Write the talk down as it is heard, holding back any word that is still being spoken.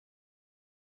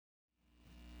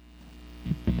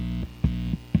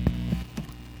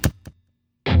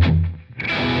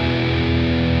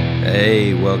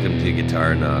Hey, welcome to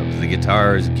Guitar Knobs, the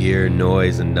guitars, gear,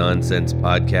 noise, and nonsense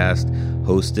podcast,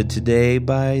 hosted today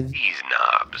by these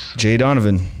knobs. Jay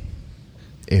Donovan.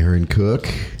 Aaron Cook.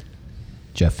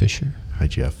 Jeff Fischer. Hi,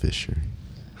 Jeff Fischer.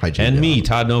 Hi, Jay And Donovan. me,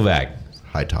 Todd Novak.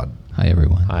 Hi, Todd. Hi,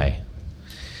 everyone. Hi.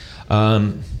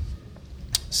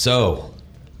 So,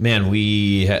 man,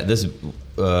 we had this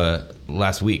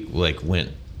last week went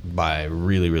by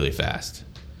really, really fast.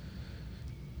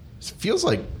 It feels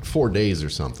like 4 days or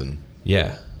something.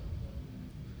 Yeah.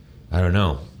 I don't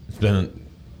know.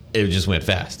 It just went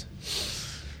fast.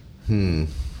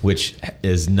 Which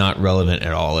is not relevant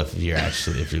at all if you're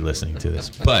listening to this.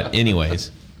 But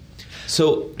anyways,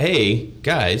 so hey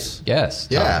guys, Yes.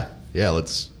 Yeah. Yeah,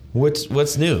 let's...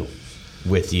 what's new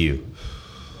with you,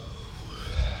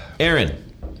 Aaron?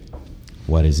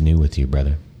 What is new with you,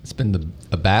 brother? It's been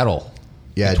a battle.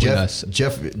 Yeah, between us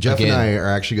Jeff and again. I are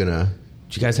actually going to...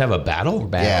 Did you guys have a battle? We're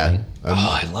battling.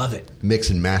 I love it.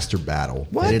 Mix and master battle.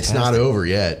 What? And it's not over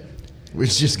yet.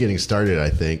 It's just getting started, I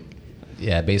think.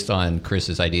 Yeah, based on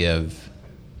Chris's idea of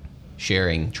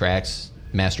sharing tracks,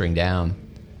 mastering down.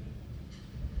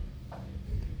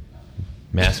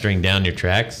 Mastering down your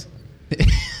tracks?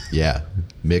 Yeah.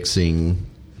 Mixing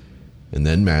and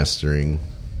then mastering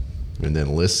and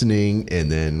then listening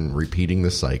and then repeating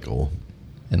the cycle.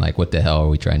 And what the hell are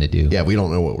we trying to do? Yeah, we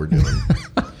don't know what we're doing.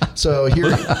 So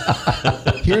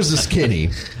here's the skinny.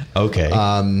 Okay.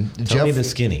 Tell me the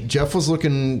skinny. Jeff was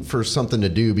looking for something to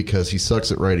do because he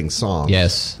sucks at writing songs.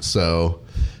 Yes. So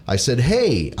I said,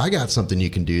 hey, I got something you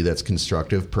can do that's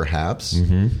constructive, perhaps.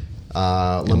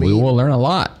 Mm-hmm. We will learn a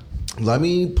lot. Let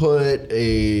me put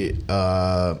a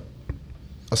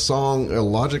song, a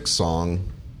Logic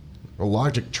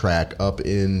track up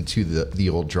into the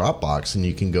old Dropbox, and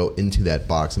you can go into that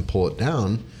box and pull it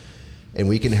down, and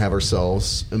we can have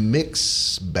ourselves a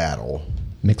mix battle.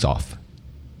 Mix off.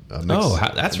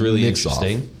 That's really mix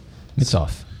interesting. off. Mix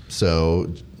off. So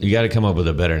You got to come up with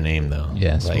a better name, though.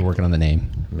 Yes, we're working on the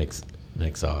name. Mix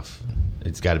off.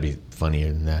 It's got to be funnier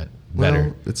than that. Better.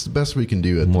 well, it's the best we can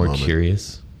do at More the moment.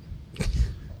 curious. I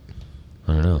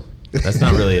don't know. That's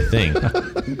not really a thing.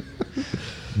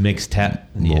 Mixed tap.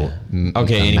 Yeah.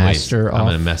 Okay. A Anyways, master I'm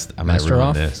off? gonna I'm Master gonna ruin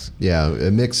off? this. Yeah,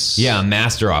 a mix. Yeah,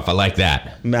 master off. I like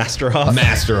that. Master off.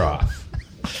 Master off.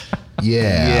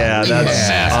 Yeah. Yeah,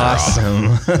 that's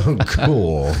awesome.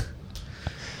 Cool.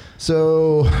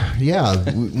 So, yeah,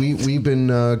 we've been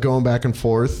going back and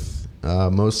forth.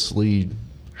 Mostly,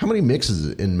 how many mixes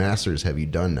and masters have you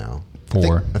done now?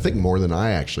 4. I think more than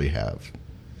I actually have.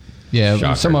 Yeah,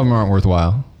 Shocker. some of them aren't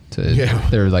worthwhile.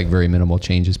 There are very minimal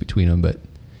changes between them, but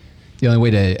the only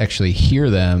way to actually hear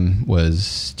them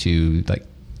was to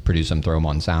produce them, throw them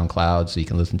on SoundCloud, so you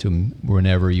can listen to them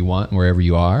whenever you want, wherever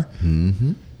you are.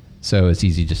 Mm-hmm. So it's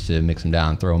easy just to mix them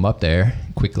down, throw them up there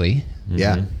quickly.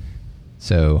 Yeah.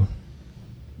 So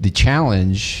the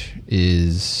challenge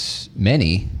is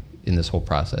many in this whole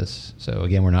process. So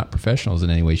again, we're not professionals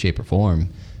in any way, shape, or form.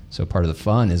 So part of the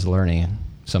fun is learning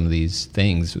some of these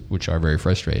things, which are very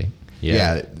frustrating.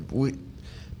 Yeah.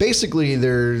 Basically,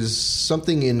 there's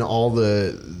something in all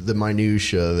the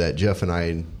minutia that Jeff and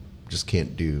I just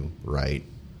can't do right.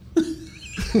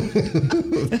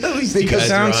 Because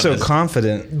sounds so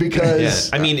confident. Because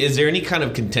I mean, is there any kind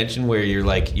of contention where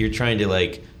you're trying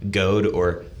to goad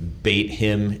or bait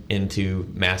him into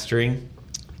mastering?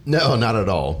 no, not at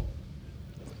all.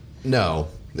 No,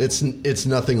 it's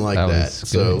nothing like That that. was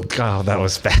So God, that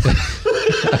was bad.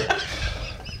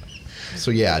 so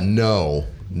yeah, no,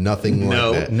 nothing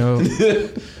No. like that. No.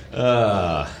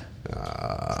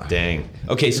 Dang.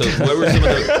 Okay, so what were some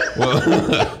of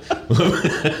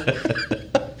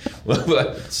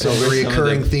the So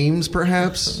recurring themes,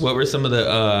 perhaps. what were some of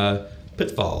the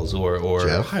pitfalls or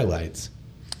Jeff? highlights?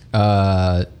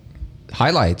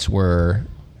 Highlights were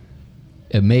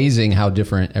amazing how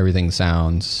different everything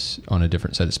sounds on a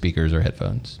different set of speakers or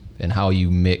headphones, and how you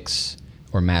mix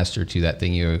or master to that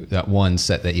thing that one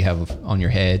set that you have on your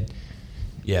head.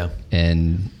 Yeah.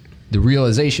 And the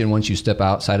realization once you step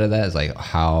outside of that is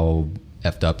how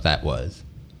effed up that was,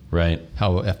 Right.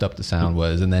 how effed up the sound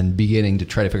was, and then beginning to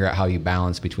try to figure out how you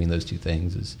balance between those two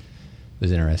things is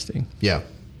interesting. Yeah.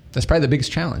 That's probably the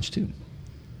biggest challenge too,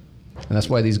 and that's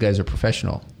why these guys are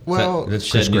professional. Well,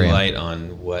 Let's Chris shed new Graham. light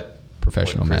on what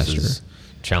Professional Chris's master.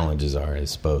 challenges are, I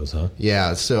suppose, huh?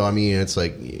 yeah. So I mean, it's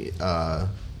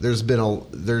there's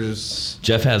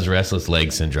Jeff has restless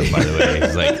leg syndrome, by the way.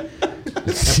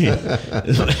 He's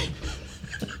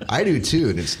I do too,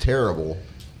 and it's terrible.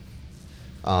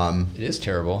 It is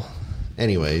terrible.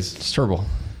 Anyways, It's terrible.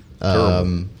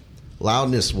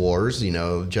 loudness wars.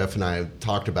 Jeff and I have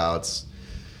talked about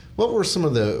What were some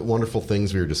of the wonderful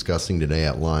things we were discussing today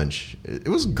at lunch? It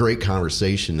was a great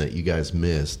conversation that you guys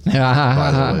missed, by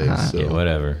the way. So, Yeah,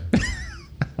 whatever.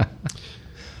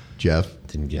 Jeff?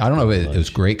 Didn't get I don't know. It much. was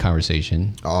great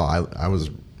conversation. Oh, I was,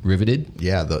 Riveted.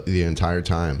 yeah, the entire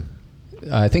time.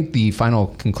 I think the final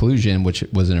conclusion, which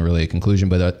wasn't really a conclusion,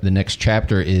 but the next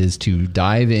chapter is to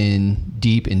dive in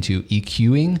deep into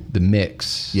EQing the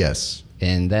mix. Yes.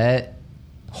 And that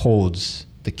holds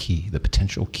the key, the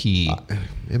potential key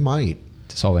It might.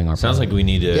 to solving our Sounds problem. like we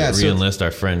need to Yeah, so- re-enlist our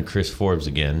friend Chris Forbes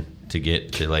again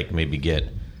to like maybe get.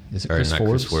 Is it or Chris not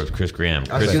Forbes? Chris Forbes, Chris Graham.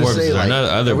 I was Chris gonna Forbes say, is our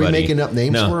like, other are we buddy. making up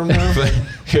names for him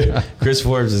now? Chris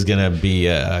Forbes is going to be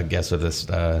a guest with us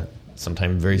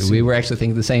sometime very soon. We were actually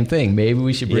thinking the same thing. Maybe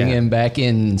we should bring Yeah. him back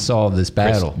in and solve this Chris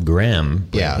battle. Graham.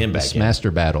 Bring Yeah, him back This in. master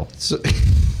battle. So,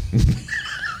 You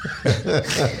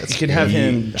could have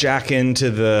him jack into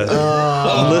the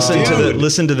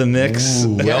listen to the mix.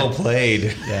 Ooh, well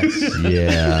played.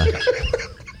 yeah.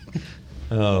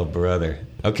 Oh, brother.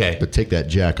 Okay. But take that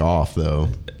jack off, though.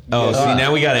 Oh, see,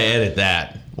 now we got to edit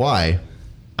that. Why?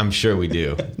 I'm sure we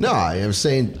do. No, I was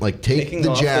saying, like, take Taking the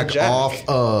off the jack jack. off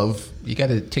of You got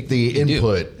to take the you do.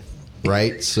 input,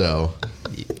 right? So,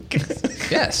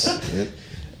 Yes.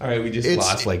 All right, we just It's-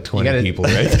 lost like 20 gotta- people,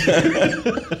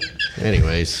 right?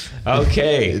 anyways.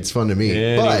 Okay. It's fun to me.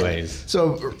 Anyways. But,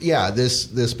 so, yeah,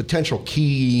 this potential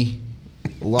key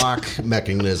lock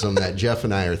mechanism that Jeff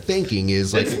and I are thinking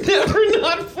is like, It's never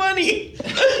not funny.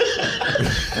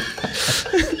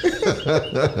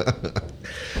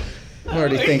 I'm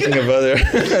already thinking of other.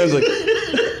 I was like,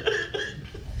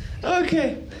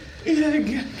 Okay.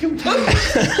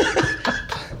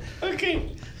 Okay.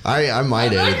 I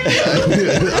might edit.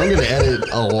 I'm going to edit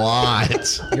a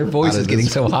lot. Your voice out of is getting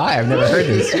this. so high. I've never heard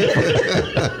this.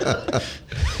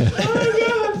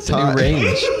 It's a new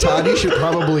range. Todd, you should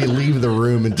probably leave the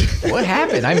room and. What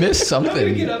happened? I missed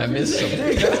something. I missed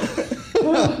something.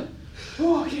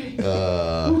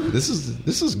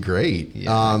 This is great.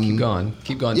 Yeah, keep going.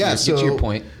 Keep going. Yeah, Get so to your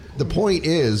point. The point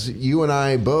is, you and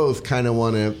I both kind of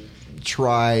want to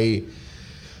try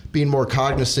being more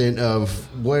cognizant of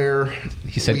where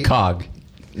He said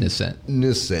cognizant.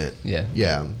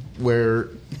 Yeah, where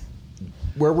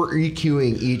we're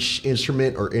EQing each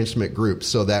instrument or instrument group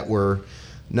so that we're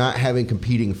not having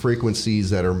competing frequencies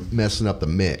that are messing up the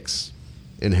mix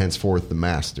and henceforth the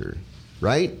master.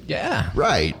 Right? Yeah.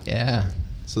 Right. Yeah.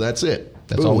 So that's it.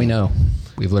 That's Boom. all we know.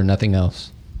 We've learned nothing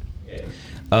else.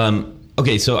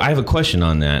 Okay, so I have a question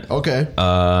on that. Okay.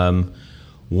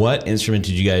 What instrument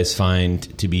did you guys find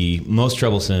to be most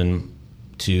troublesome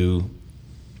to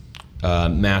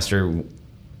master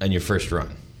in your first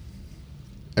run?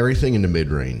 Everything in the mid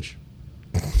range.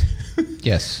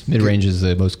 Yes. Mid range is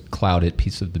the most clouded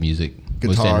piece of the music.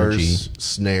 Most energy. Guitars,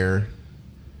 snare.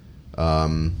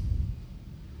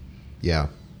 Yeah.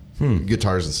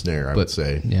 Guitars and snare, I would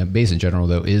say. Yeah, bass in general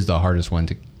though is the hardest one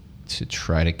to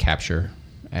try to capture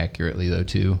accurately though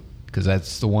too, because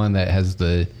that's the one that has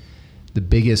the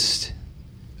biggest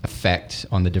effect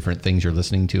on the different things you're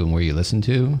listening to and where you listen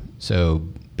to. So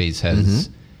bass has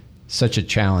such a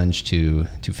challenge to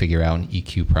figure out and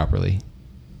EQ properly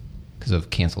because of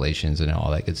cancellations and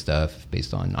all that good stuff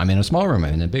based on I'm in a small room,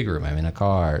 I'm in a big room, I'm in a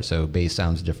car, so bass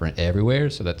sounds different everywhere,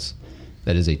 so that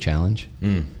is a challenge.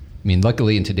 I mean,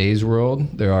 luckily in today's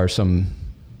world, there are some,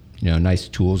 nice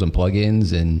tools and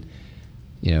plugins and,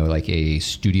 like a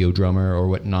studio drummer or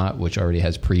whatnot, which already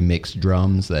has pre-mixed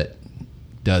drums that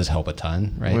does help a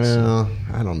ton, right? Well,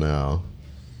 I don't know.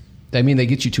 I mean, they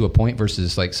get you to a point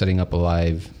versus like setting up a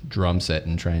live drum set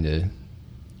and trying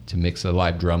to mix a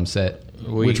live drum set.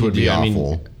 Which would be awful.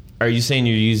 mean, are you saying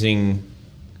you're using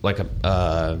like a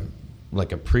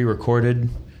pre-recorded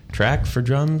track for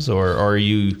drums, or are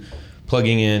you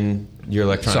plugging in your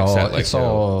electronic set?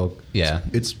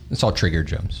 It's all triggered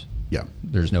drums. Yeah.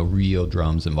 There's no real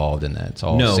drums involved in that. It's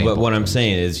all No, but sampled what I'm drums.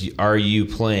 saying is, are you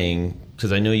playing?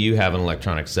 Because I know you have an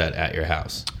electronic set at your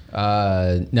house,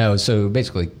 No, so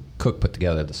basically, Cook put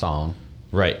together the song.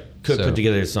 right? Cook So- put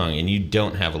together a song, and you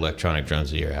don't have electronic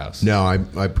drums at your house. No,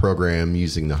 I program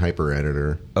using the hyper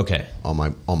editor Okay, on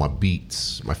my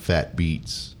beats, my fat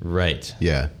beats. right.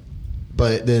 Yeah.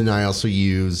 But then I also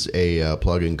use a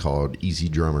plugin called Easy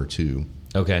Drummer 2.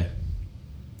 Okay,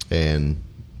 And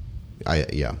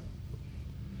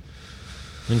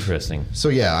interesting. So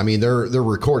yeah, I mean they're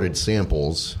recorded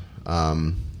samples.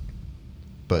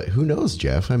 But who knows,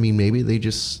 Jeff? I mean, maybe they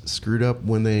just screwed up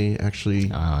when they actually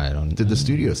I don't did the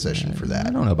studio session for that. I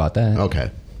don't know about that.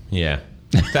 Okay. Yeah,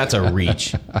 that's a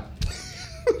reach.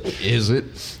 Is it?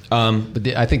 But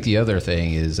I think the other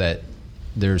thing is that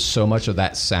there's so much of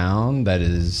that sound that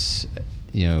is,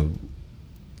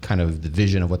 kind of the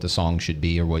vision of what the song should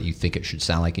be or what you think it should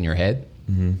sound like in your head.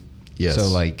 Mm-hmm. Yes. So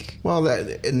like, well,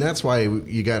 that's why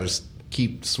you got to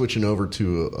keep switching over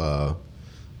to a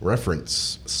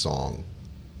reference song,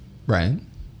 right?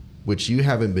 Which you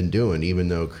haven't been doing, even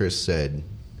though Chris said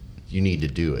you need to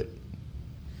do it.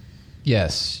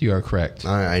 Yes, you are correct.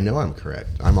 I know I'm correct.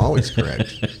 I'm always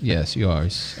correct. Yes, you are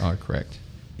correct.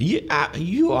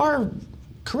 You are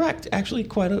correct. Actually,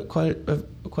 quite a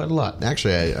lot.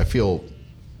 Actually, I feel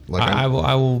like I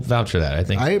will vouch for that. I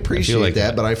think I appreciate like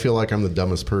that, but I feel like I'm the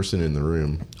dumbest person in the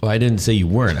room. Well, I didn't say you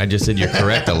weren't. I just said you're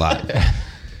correct a lot.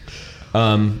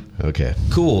 Okay.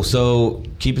 Cool. So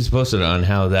keep us posted on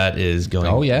how that is going.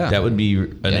 Oh, yeah. That would be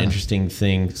an interesting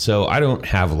thing. So I don't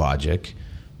have Logic,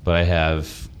 but I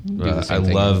have. I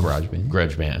love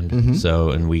GarageBand. Mm-hmm.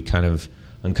 So, and we kind of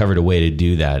uncovered a way to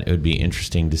do that. It would be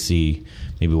interesting to see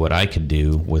maybe what I could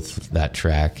do with that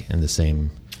track and the same,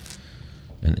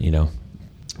 and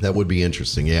that would be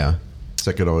interesting. Yeah.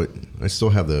 So I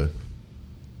still have the.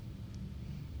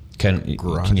 Can you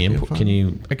import?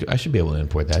 I should be able to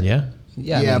import that. Yeah.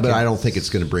 Yeah, but I don't think it's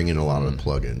going to bring in a lot of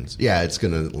plugins. Yeah, it's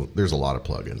going to. There's a lot of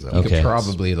plugins. You could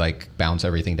probably like bounce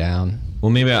everything down. Well,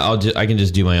 maybe I can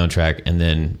just do my own track and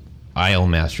then I'll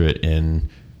master it in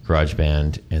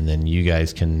GarageBand, and then you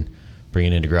guys can bring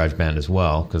it into GarageBand as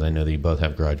well, because I know that you both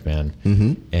have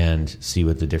GarageBand, and see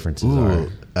what the differences are.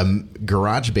 A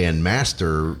GarageBand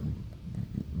master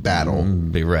battle.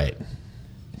 Be right.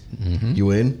 Mm-hmm.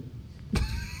 You in?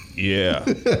 Yeah.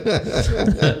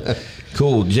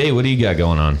 Cool. Jay, what do you got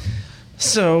going on?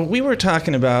 So we were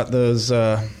talking about those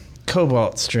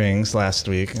Cobalt strings last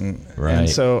week, and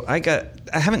so I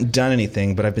haven't done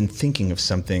anything, but I've been thinking of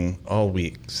something all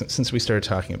week since we started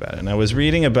talking about it. And I was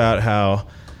reading about how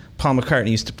Paul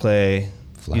McCartney used to play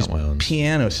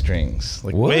piano strings,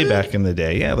 like way back in the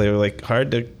day. Yeah, they were like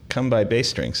hard to come by bass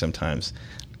strings sometimes.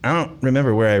 I don't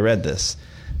remember where I read this,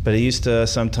 but he used to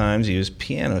sometimes use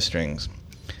piano strings.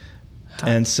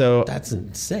 And so that's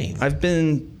insane. I've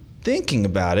been thinking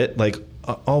about it like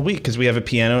all week because we have a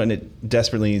piano and it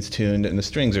desperately needs tuned, and the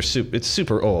strings are it's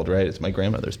super old, right? It's my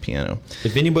grandmother's piano.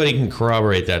 If anybody can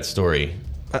corroborate that story,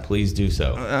 please do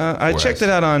so. I checked it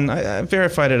out I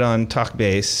verified it on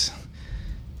TalkBass.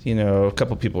 A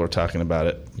couple people were talking about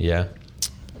it. Yeah.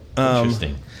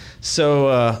 Interesting.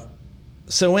 So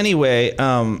anyway,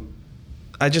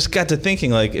 I just got to thinking,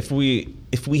 like, if we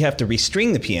have to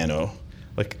restring the piano,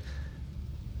 like,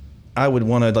 I would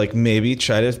want to, like, maybe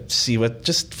try to see what,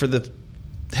 just for the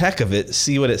heck of it,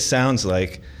 see what it sounds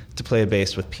like to play a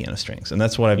bass with piano strings. And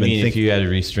that's what I've been thinking. If you had to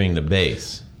restring the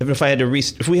bass?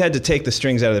 If we had to take the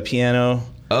strings out of the piano.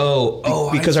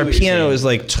 Because our piano is,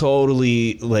 like,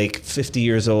 totally, like, 50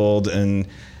 years old, and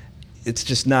it's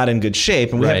just not in good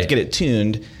shape, and we have to get it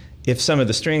tuned. If some of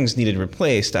the strings needed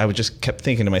replaced, I would just kept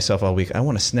thinking to myself all week, I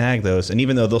want to snag those. And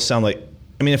even though they'll sound like,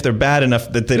 if they're bad enough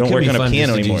that they don't work on a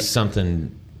piano anymore. Do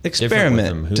something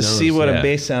experiment to see what a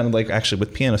bass sounded like actually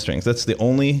with piano strings. That's the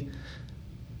only.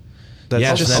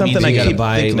 That's just something I keep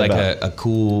buy thinking like about. a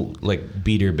cool like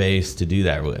beater bass to do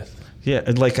that with. Yeah,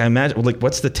 like I imagine, like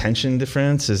what's the tension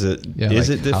difference? Is it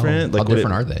it different? How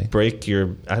different are they? Break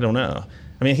your? I don't know.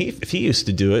 If he used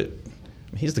to do it,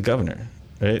 he's the governor,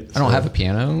 right? I don't have a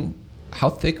piano. How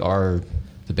thick are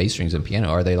the bass strings in piano?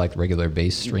 Are they like regular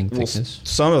bass string thickness?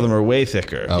 Some of them are way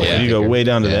thicker. Oh, you go way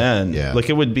down to the end. Yeah. Like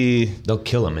it would be. They'll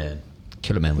kill a man.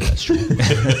 Kill a man with that string.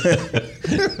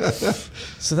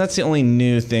 So that's the only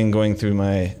new thing going through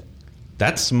my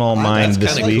small mind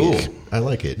this week. Cool. I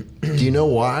like it. Do you know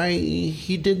why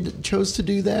he chose to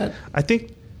do that? I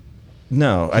think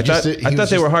no. I thought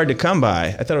they were hard to come by.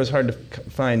 I thought it was hard to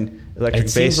find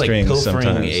electric bass strings. Like pilfering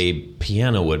sometimes a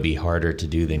piano would be harder to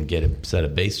do than get a set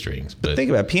of bass strings. But think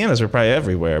about it, pianos were probably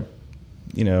everywhere.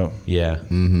 Yeah.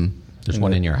 Mm-hmm. There's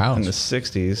one in your house in the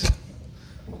 '60s.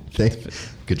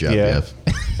 Good job, Jeff.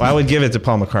 Well, I would give it to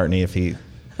Paul McCartney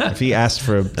if he asked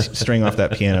for a string off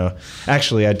that piano.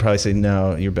 Actually, I'd probably say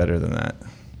no. You're better than that.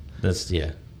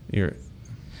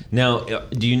 Now,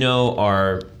 do you know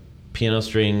our piano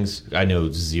strings? I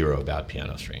know zero about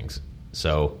piano strings,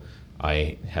 so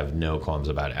I have no qualms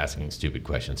about asking stupid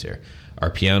questions here.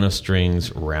 Are piano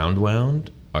strings round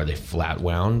wound? Are they flat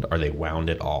wound? Are they wound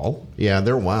at all? Yeah,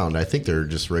 they're wound. I think they're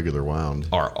just regular wound.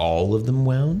 Are all of them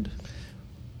wound?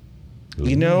 I've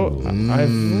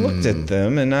looked at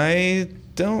them and I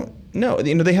don't know.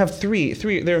 They have three.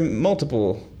 There are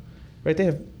multiple, right? They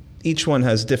have, each one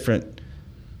has different.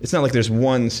 It's not like there's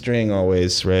one string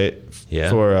always, right? Yeah.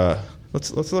 For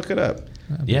let's look it up.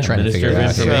 Yeah, trying to figure it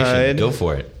out. Information. Go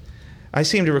for it. I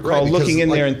seem to recall looking in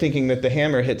there and thinking that the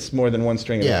hammer hits more than one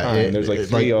string at a time. There's like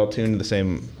three all tuned to the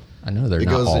same. I know they're it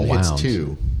not goes all and wound. hits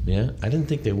two. Yeah, I didn't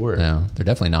think they were. No, they're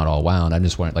definitely not all wound. I'm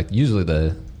just wondering, like, usually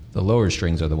the lower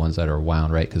strings are the ones that are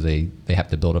wound, right? Because they have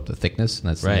to build up the thickness, and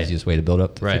that's the easiest way to build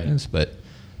up the thickness. But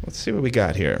let's see what we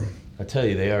got here. I tell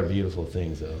you, they are beautiful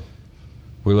things, though.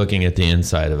 We're looking at the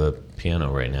inside of a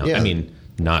piano right now. Yeah. I mean,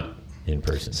 not in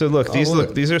person. So look,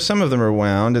 these are some of them are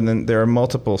wound, and then there are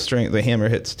multiple strings. The hammer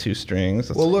hits 2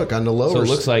 strings. Well, look on the lower. So it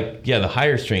looks like the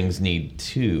higher strings need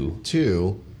 2.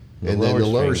 2, The and then the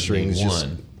lower strings strings need just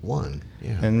 1.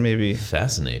 Yeah. And maybe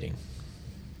Fascinating.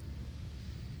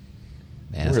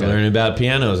 man, We're learning about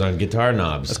pianos on guitar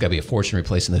knobs. That's got to be a fortune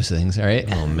replacing those things, all right?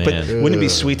 Oh man! But wouldn't it be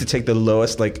sweet to take the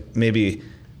lowest, like maybe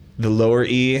the lower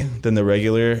E than the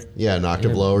regular? Yeah, an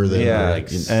octave lower than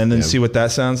and then see what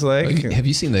that sounds like. Have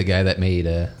you seen the guy that made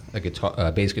a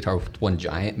bass guitar with one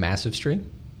giant, massive string?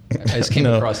 I just came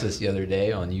across this the other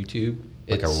day on YouTube.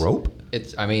 Like a rope?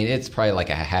 It's probably like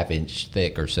a ½ inch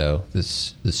thick or so.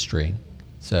 This string.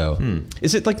 So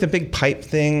Is it like the big pipe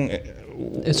thing?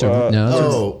 it's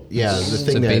the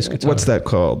thing bass that guitar. What's that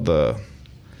called?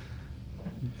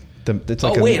 It's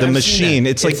like wait, the I've machine. seen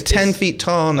that. It's like 10 feet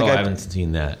tall. And the I guy, haven't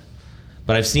seen that,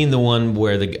 but I've seen the one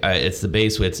where it's the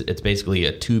bass. It's basically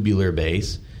a tubular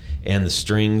bass, and the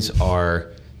strings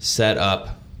are set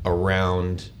up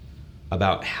around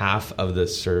about half of the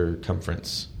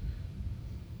circumference.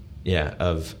 Yeah,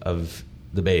 of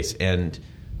the bass, and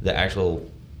the actual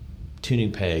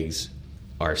tuning pegs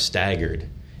are staggered.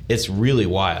 It's really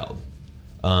wild,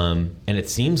 and it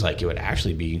seems like it would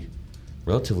actually be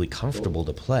relatively comfortable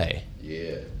to play.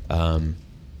 Yeah.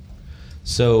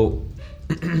 So,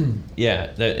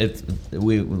 yeah, let's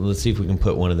see if we can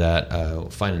put one of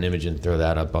that. Find an image and throw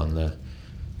that up on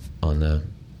the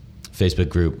Facebook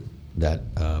group. That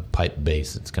pipe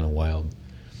bass. It's kind of wild.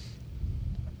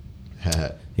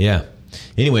 Yeah.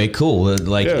 Anyway, cool.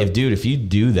 Like, if you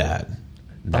do that,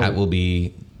 that will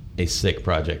be a sick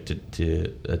project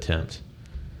to attempt.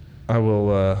 I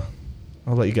will.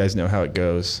 I'll let you guys know how it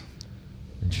goes.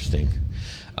 Interesting.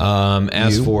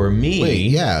 As for me,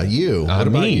 you. What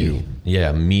about you?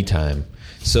 Yeah, me time.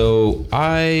 So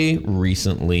I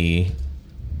recently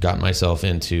got myself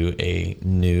into a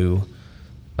new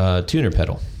tuner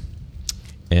pedal,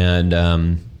 and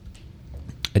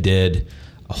I did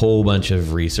a whole bunch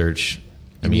of research.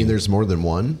 I mean, there's more than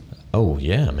one. Oh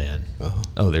yeah, man.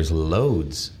 Oh, there's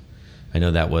loads. I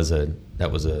know that was a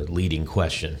leading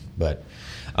question, but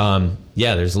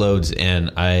yeah, there's loads,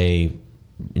 and I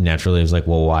naturally was like,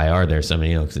 well, why are there so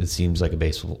many? Because it seems like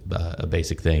a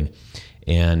basic thing,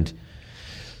 and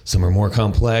some are more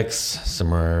complex,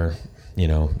 some are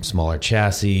smaller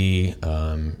chassis.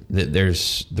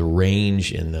 There's the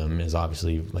range in them is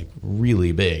obviously like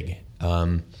really big,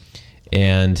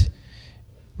 and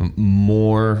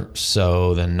more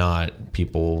so than not,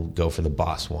 people go for the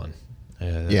Boss one.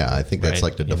 I think that's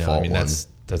like the default one.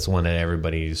 That's one that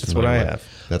everybody's. That's what I have.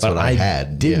 That's what I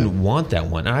had. Didn't want that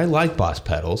one. I like Boss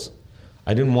pedals.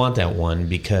 I didn't want that one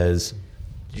because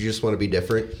you just want to be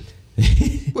different,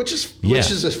 which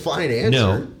is a fine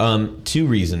answer. No, 2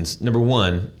 reasons. Number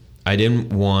one, I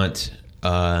didn't want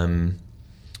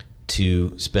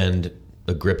to spend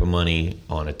a grip of money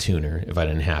on a tuner if I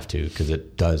didn't have to, because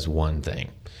it does one thing,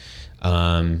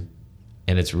 and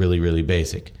it's really, really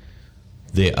basic.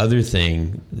 The other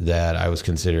thing that I was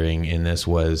considering in this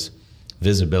was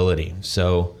visibility.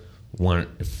 So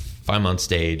if I'm on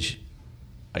stage,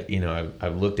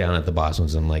 I've looked down at the Boss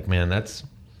ones and I'm like, man,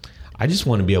 I just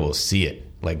want to be able to see it.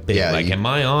 Like, am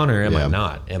I on or am I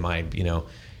not? Am I,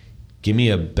 give me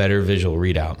a better visual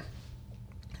readout.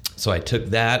 So I took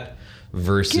that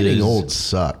versus... Getting old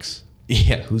sucks.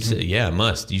 Yeah, it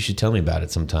must. You should tell me about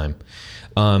it sometime.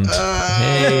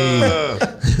 Hey.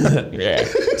 Yeah.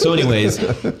 So anyways,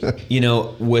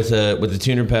 with a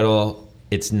tuner pedal,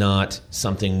 it's not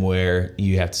something where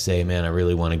you have to say, man, I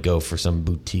really want to go for some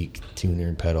boutique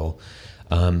tuner pedal.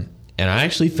 And I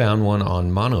actually found one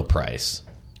on Monoprice,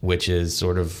 which is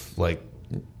sort of like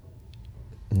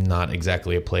not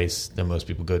exactly a place that most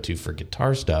people go to for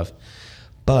guitar stuff,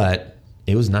 but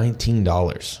it was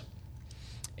 $19.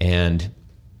 And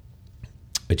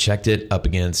I checked it up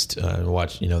against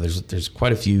watch. There's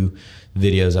quite a few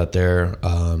videos out there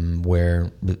where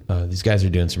these guys are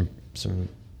doing some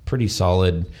pretty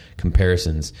solid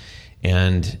comparisons,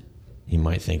 and you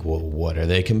might think, well, what are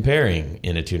they comparing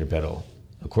in a tuner pedal?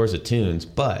 Of course, it tunes,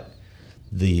 but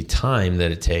the time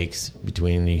that it takes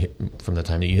from the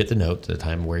time that you hit the note to the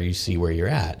time where you see where you're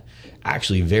at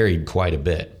actually varied quite a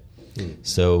bit.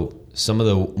 So some of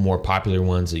the more popular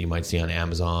ones that you might see on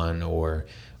Amazon or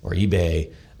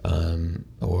eBay,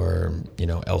 or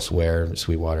elsewhere,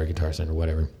 Sweetwater, Guitar Center,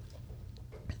 whatever,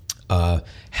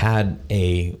 had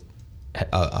a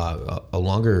a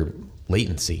longer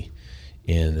latency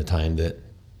in the time that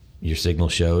your signal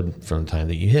showed from the time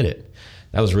that you hit it.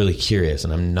 That was really curious,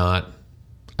 and it's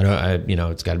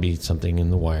got to be something in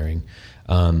the wiring.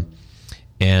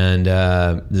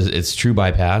 It's true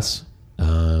bypass.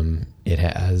 It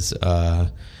has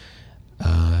a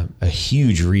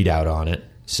huge readout on it.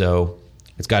 So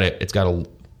it's got a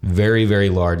very, very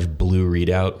large blue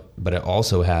readout, but it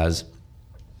also has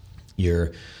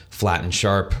your flat and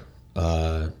sharp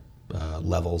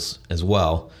levels as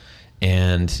well.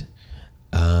 And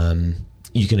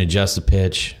you can adjust the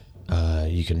pitch.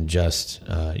 You can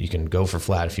go for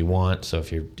flat if you want. So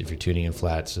if you're tuning in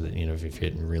flat, so that if you're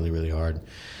hitting really, really hard.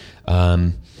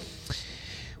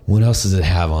 What else does it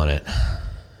have on it?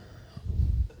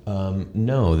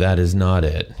 No, that is not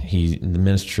it. The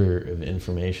Minister of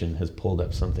Information has pulled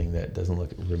up something that doesn't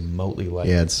look remotely like.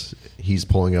 Yeah, he's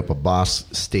pulling up a Boss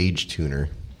stage tuner.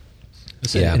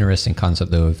 It's an interesting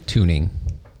concept, though, of tuning.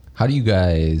 How do you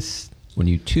guys, when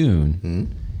you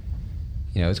tune,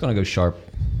 it's going to go sharp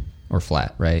or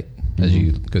flat, right? As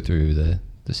you go through the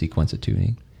sequence of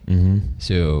tuning. Mm-hmm.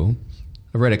 So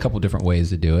I've read a couple different ways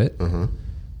to do it. Uh-huh.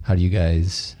 How do you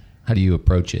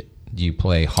approach it? Do you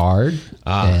play hard?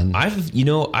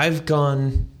 I've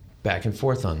gone back and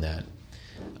forth on that.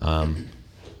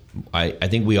 I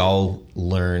think we all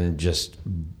learn just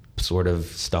sort of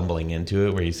stumbling into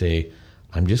it, where you say,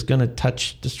 I'm just going to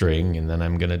touch the string, and then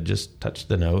I'm going to just touch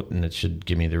the note, and it should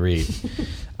give me the read.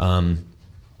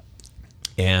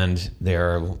 And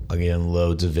there are, again,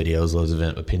 loads of videos, loads of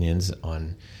opinions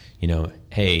on,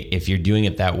 hey, if you're doing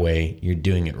it that way, you're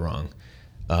doing it wrong.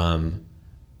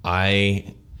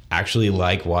 I actually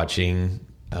like watching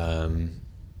groovy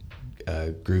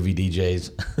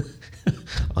DJs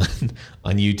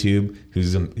on YouTube,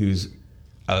 who's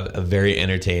a very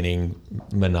entertaining,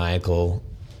 maniacal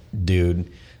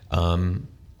dude.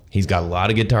 He's got a lot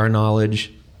of guitar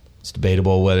knowledge. It's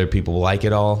debatable whether people like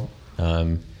it all.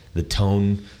 The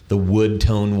wood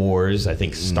tone wars, I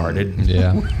think, started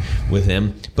with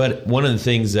him. But one of the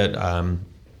things that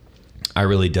I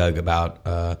really dug about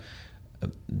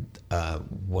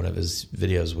one of his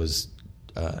videos was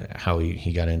how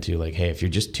he got into, like, hey, if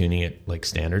you're just tuning it like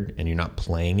standard and you're not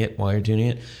playing it while you're tuning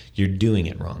it, you're doing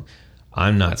it wrong.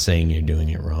 I'm not saying you're doing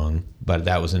it wrong, but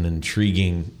that was an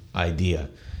intriguing idea.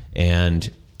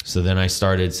 And so then I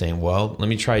started saying, well, let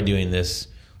me try doing this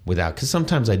without, because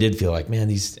sometimes I did feel like, man,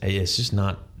 it's just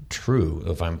not true.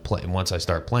 If I'm playing, once I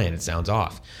start playing, it sounds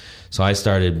off. So I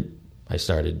started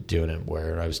doing it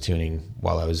where I was tuning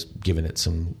while I was giving it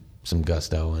some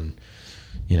gusto, and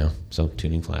so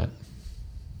tuning flat.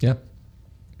 Yeah.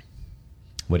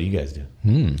 What do you guys do?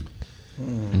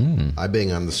 I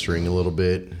bang on the string a little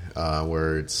bit,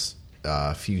 where it's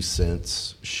a few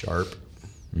cents sharp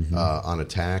on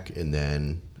attack, and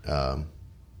then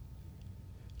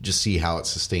just see how it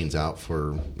sustains out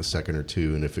for a second or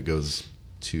two, and if it goes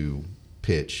to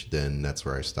pitch, then that's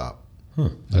where I stop.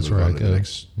 That's where I go.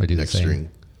 I do the same.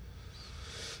 String.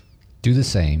 Do the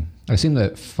same. I seem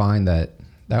to find that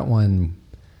one,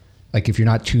 like if you're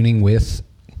not tuning with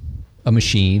a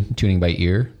machine, tuning by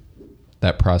ear,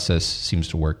 that process seems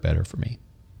to work better for me.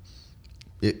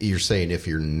 You're saying if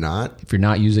you're not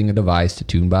using a device to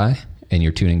tune by, and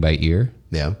you're tuning by ear,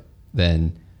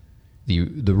 then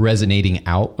the resonating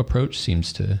out approach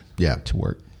seems to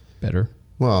work better.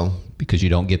 Well, because you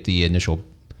don't get the initial,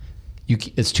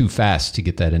 it's too fast to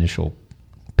get that initial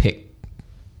pick,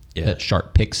 that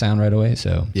sharp pick sound right away.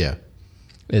 So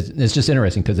it's just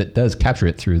interesting because it does capture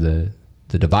it through the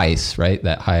device, right?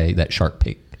 That sharp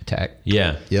pick attack.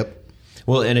 Yeah. Yep.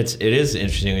 Well, and it is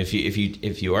interesting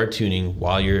if you are tuning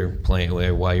while you're playing,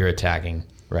 while you're attacking,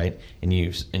 right? And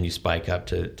you spike up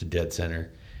to dead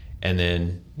center, and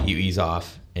then you ease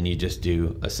off and you just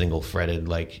do a single fretted,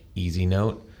 like, easy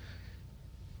note.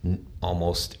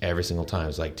 Almost every single time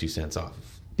it's like 2 cents off.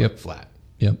 Flat.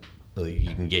 Yep.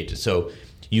 You can gauge it. So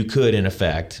you could, in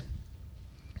effect,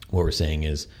 what we're saying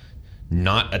is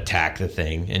not attack the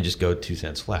thing and just go 2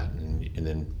 cents flat, and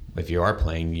then if you are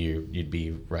playing, you'd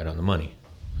be right on the money,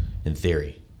 in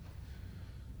theory.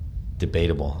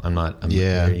 Debatable.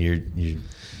 You're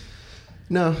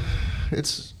No,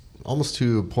 it's almost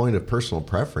to a point of personal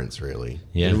preference, really.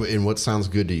 Yeah. And what sounds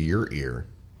good to your ear.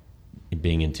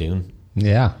 Being in tune.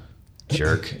 Yeah.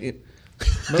 Jerk.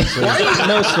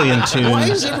 Mostly in tune. Why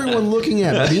is everyone looking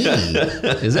at me?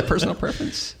 Is it personal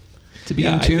preference to be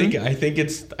in tune? I think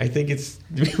it's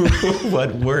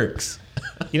what works.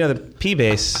 The P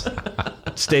bass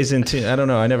stays in tune. I don't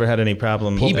know. I never had any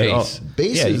problem. P bass.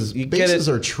 Basses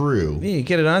are true. Yeah, you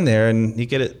get it on there and you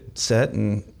get it set,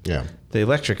 and the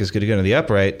electric is good to go. To the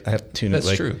upright, I have to tune it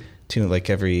like tune like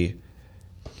every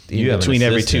You have an between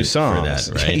every two assistant for songs.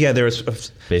 that, right? Yeah, there was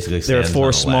Basically, there are stands 4 on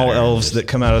a small ladder and elves just- that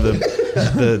come out of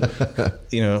the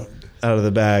out of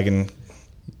the bag, and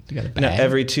You got a no, bag?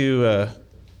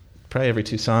 probably every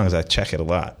 2 songs I check it a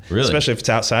lot. Really? Especially if it's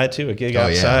outside too. A gig Oh,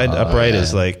 yeah. outside, Oh, upright yeah.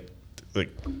 is like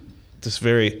this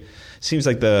very seems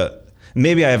like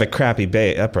maybe I have a crappy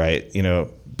upright,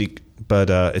 but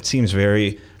it seems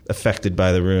very affected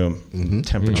by the room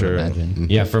temperature. I would imagine.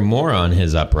 Yeah, for more on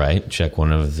his upright, check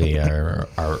one of the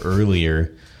our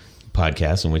earlier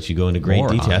podcasts in which you go into great More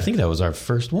detail. on. I think that was our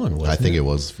first one. Wasn't I think it it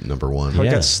was number 1. What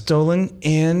Yeah. got stolen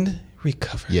and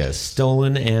recovered? Yes.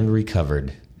 stolen and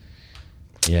recovered.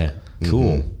 Yeah,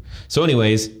 cool. So,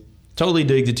 anyways, totally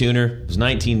dig the tuner. It was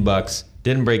 $19.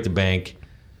 Didn't break the bank.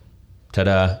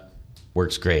 Ta-da!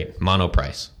 Works great. Mono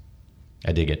price.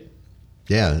 I dig it.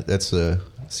 Yeah, that's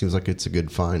seems like it's a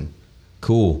good find.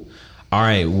 Cool. All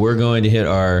right, we're going to hit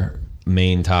our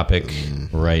main topic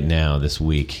right now this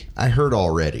week. I heard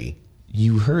already.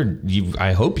 You heard.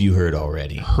 I hope you heard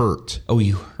already. Hurt. Oh,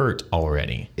 you heard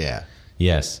already. Yeah.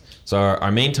 Yes. So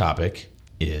our main topic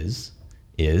is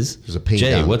There's a paint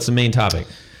Jay. down. What's the main topic?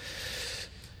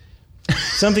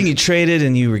 Something you traded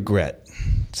and you regret.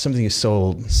 Something you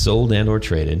sold. Sold and or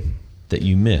traded that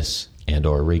you miss and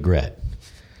or regret.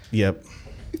 Yep.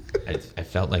 I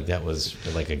felt like that was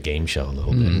like a game show a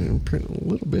little bit. A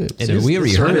little bit. It So is we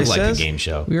already sort heard of it like says? a game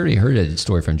show. We already heard a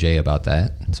story from Jay about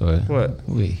that. So What?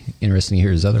 We interesting to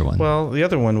hear his other one. Well, the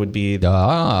other one would be What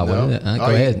No. is it? Oh, Go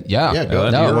ahead. Yeah. yeah, go.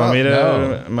 No. You want me to-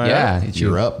 no. am I Yeah. up? It's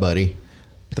You're up, buddy.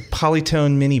 the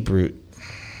Polytone Mini Brute.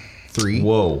 3.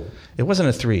 Whoa. It wasn't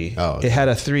a 3. Oh, okay. It had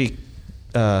a 3.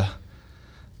 It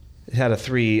had a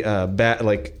 3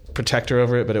 like protector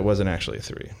over it, but it wasn't actually a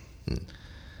 3.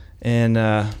 And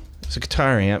it's a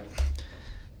guitar amp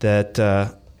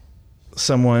that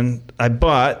someone I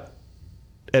bought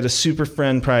at a super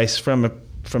friend price from a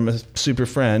super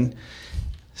friend.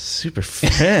 Super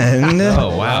friend.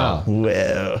 Oh wow.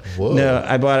 Whoa. Whoa. No,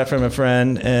 I bought it from a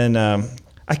friend, and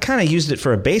I kind of used it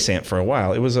for a bass amp for a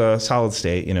while. It was a solid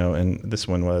state, and this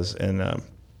one was, and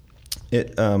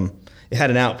it had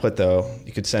an output though.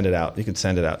 You could send it out. You could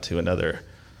send it out to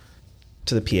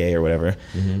the PA or whatever.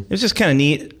 It was just kind of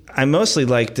neat. I mostly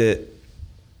liked it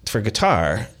for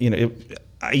guitar. I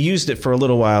used it for a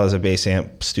little while as a bass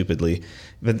amp, stupidly,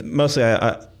 but mostly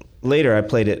later I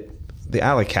played it. The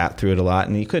alley cat through it a lot,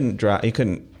 and you couldn't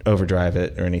overdrive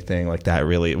it or anything like that.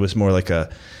 Really, it was more like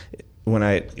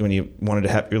when you wanted to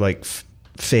have your like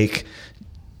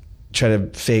try to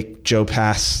fake Joe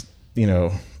Pass,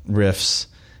 riffs.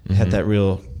 It had that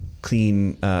real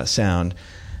clean sound.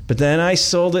 But then I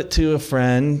sold it to a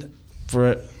friend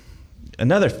for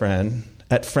another friend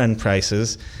at friend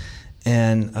prices,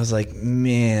 and I was like,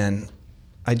 man,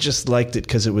 I just liked it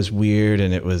because it was weird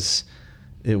and it was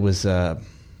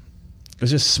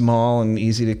just small and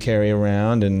easy to carry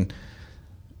around, and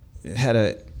it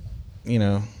had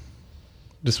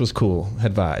this was cool,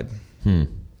 had vibe. And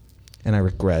I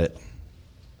regret it.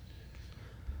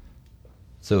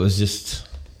 So it was just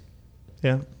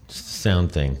Yeah, a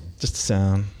sound thing. just the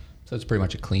sound. So it's pretty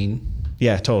much a clean.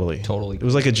 Yeah, totally. Totally. It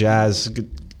was like a jazz Is that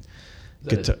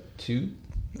guitar. a tube?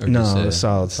 Or No, just it was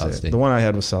solid state. state? The one I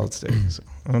had was solid state. So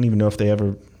I don't even know if they ever.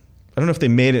 I don't know if they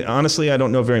made it. Honestly, I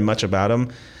don't know very much about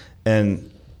them, and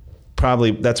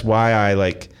probably that's why I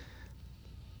let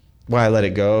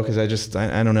it go, because I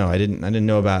don't know. I didn't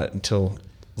know about it until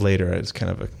later. It's kind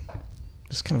of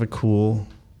a cool.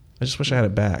 I just wish I had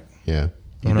it back. Yeah.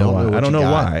 I don't know why. what I don't you know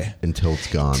got why. until it's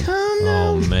gone.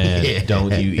 Oh man,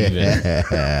 don't you even?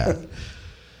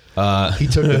 He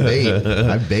took the bait.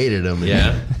 I baited him.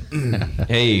 Yeah.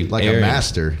 Hey, Like Aaron, a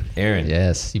master. Aaron.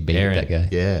 Yes, he baited Aaron. that guy.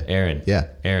 Yeah. Aaron. Yeah.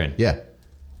 Aaron. Yeah.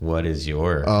 What is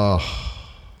your?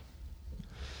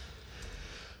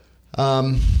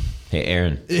 Hey,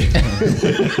 Aaron. You see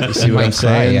He what might I'm cry.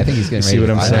 saying? I think he's getting You see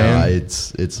ready what to I'm cry.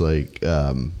 saying? It's like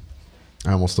I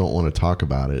almost don't want to talk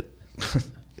about it.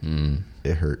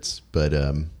 It hurts, but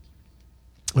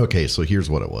okay. So here's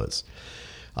what it was: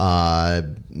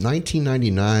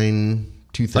 1999,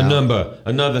 2000.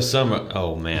 Another summer.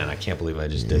 Oh man, I can't believe I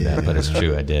just did that, but it's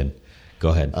true. I did. Go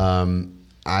ahead.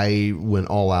 I went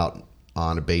all out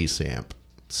on a bass amp,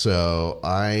 so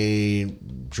I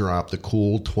dropped a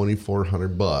cool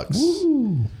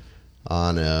 $2,400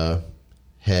 on a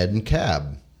head and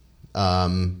cab.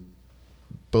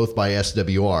 Both by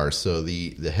SWR. So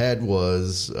the head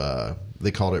was,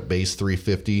 they called it Bass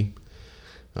 350,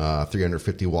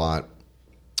 350 watt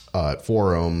at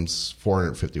 4 ohms,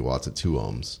 450 watts at 2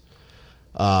 ohms.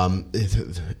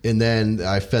 And then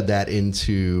I fed that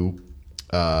into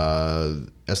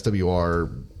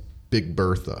SWR Big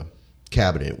Bertha.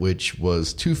 cabinet, which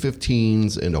was 2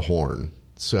 15s and a horn.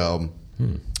 So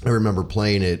I remember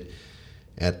playing it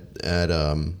at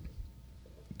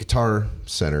Guitar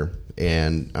Center,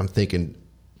 and I'm thinking,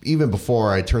 even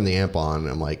before I turned the amp on,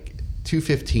 I'm like, 2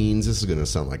 15s, this is going to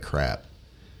sound like crap.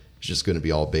 It's just going to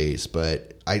be all bass.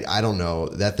 But I don't know.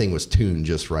 That thing was tuned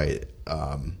just right.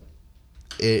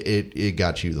 It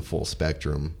got you the full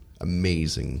spectrum.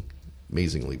 Amazingly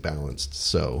balanced.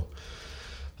 So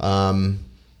SWR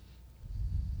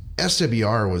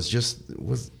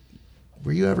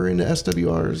were you ever into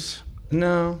SWRs?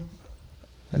 No.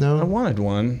 I wanted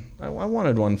one. I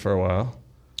wanted one for a while.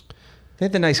 They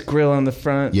had the nice grill on the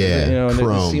front. Yeah, and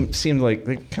chrome. it seemed like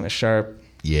they're kind of sharp.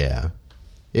 Yeah,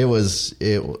 it was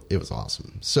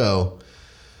awesome. So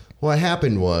what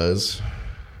happened was,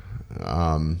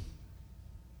 I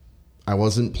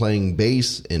wasn't playing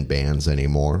bass in bands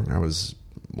anymore. I was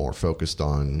more focused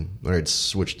on. I had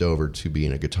switched over to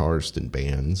being a guitarist in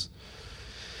bands,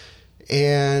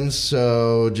 and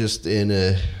so just in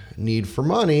a need for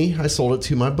money, I sold it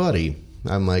to my buddy.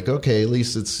 I'm like, okay, at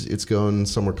least it's going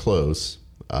somewhere close.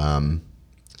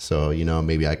 So,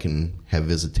 maybe I can have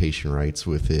visitation rights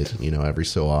with it, every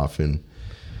so often.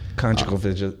 Conjugal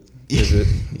visit.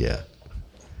 Yeah.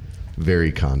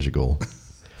 Very conjugal.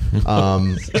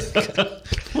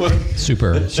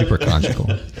 Super conjugal.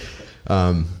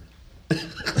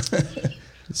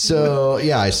 So,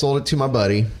 yeah, I sold it to my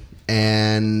buddy,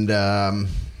 and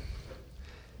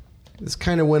this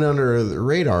kind of went under the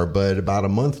radar, but about a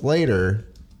month later,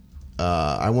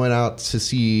 I went out to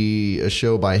see a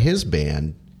show by his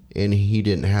band, and he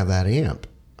didn't have that amp.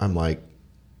 I'm like,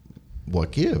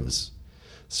 what gives?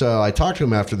 So I talked to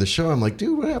him after the show. I'm like,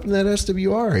 dude, what happened to that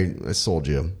SWR I sold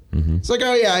you? Mm-hmm. It's like,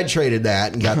 oh, yeah, I traded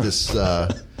that and got this,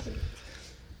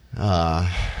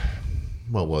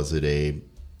 what was it?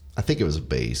 I think it was a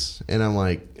bass. And I'm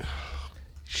like, you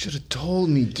should have told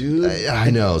me, dude.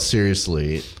 I know,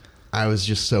 seriously. I was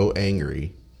just so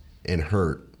angry and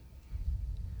hurt.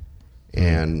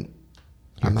 And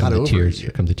I'm not over it yet.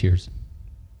 Here come the tears.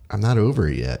 I'm not over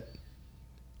it yet.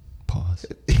 Pause.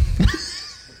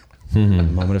 A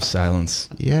moment of silence.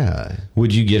 Yeah.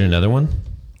 Would you get another one?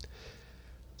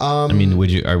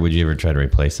 Would you ever try to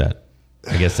replace that?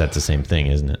 I guess that's the same thing,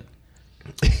 isn't it?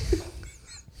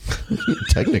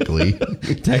 Technically.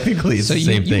 Technically, it's the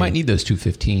same thing. You might need those 2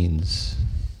 15s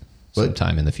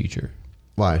sometime in the future.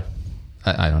 Why?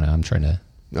 I don't know. I'm trying to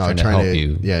help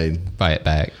you buy it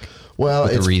back. Well,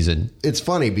 it's a reason. It's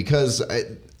funny because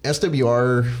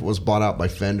SWR was bought out by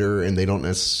Fender, and they don't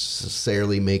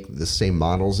necessarily make the same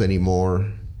models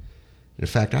anymore. In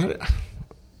fact, I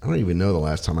don't even know the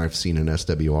last time I've seen an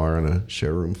SWR on a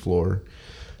showroom floor.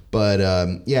 But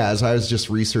as I was just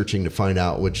researching to find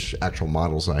out which actual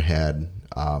models I had,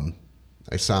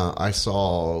 I saw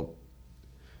a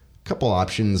couple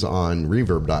options on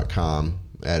Reverb.com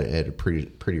at a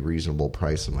pretty reasonable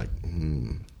price. I'm like,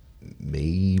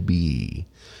 maybe.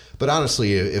 But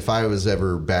honestly, if I was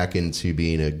ever back into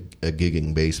being a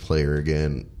gigging bass player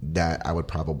again, that I would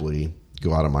probably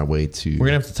go out of my way to. We're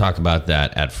gonna have to talk about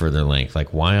that at further length.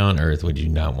 Like, why on earth would you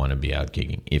not want to be out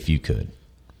gigging if you could?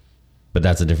 But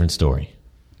that's a different story.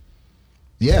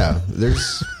 Yeah,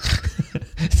 there's.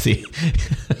 See,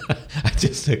 I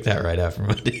just took that right out from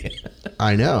under you.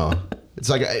 I know. It's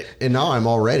like, and now I'm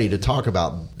all ready to talk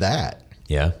about that.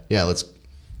 Yeah? Yeah, let's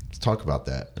talk about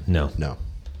that. No.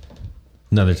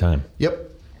 Another time.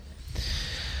 Yep.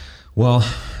 Well,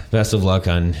 best of luck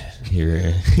on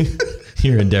your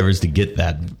your endeavors to get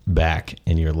that back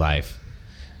in your life.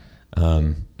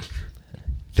 Thanks.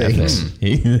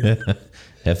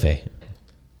 F.A.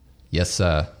 Yes,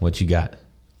 what you got?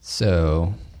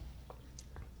 So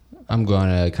I'm going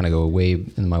to kind of go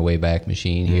in my Wayback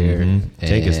Machine here. Mm-hmm.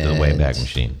 Take us to the Wayback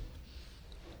Machine.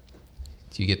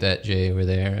 Do you get that, Jay, over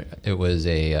there? It was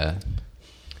a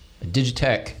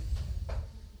Digitech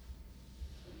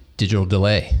digital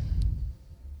delay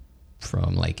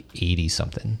from like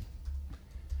 80-something.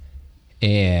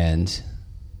 And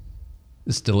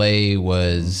this delay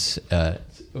was... it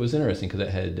was interesting because it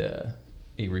had a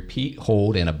repeat,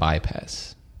 hold, and a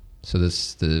bypass. So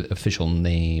the official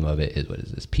name of it is, what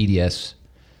is this? PDS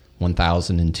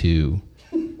 1002.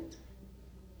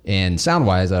 And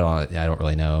sound-wise, I don't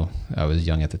really know. I was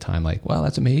young at the time, like, wow,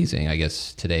 that's amazing. I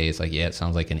guess today it's like, yeah, it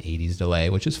sounds like an 80s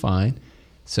delay, which is fine.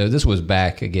 So this was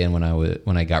back again when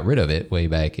I got rid of it, way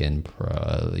back in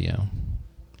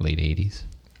late 80s,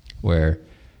 where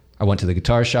I went to the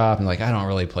guitar shop and like, I don't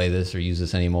really play this or use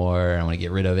this anymore. I want to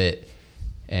get rid of it.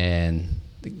 And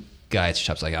the guy at the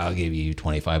shop's like, I'll give you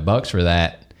 $25 for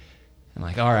that. I'm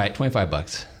like, all right,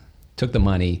 $25. Took the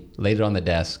money, laid it on the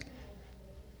desk.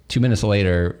 2 minutes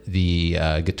later, the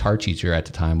guitar teacher at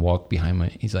the time walked behind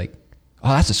me. He's like, "Oh,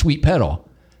 that's a sweet pedal."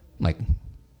 I'm like,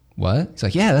 "What?" He's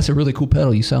like, "Yeah, that's a really cool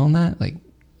pedal. You selling that?" Like,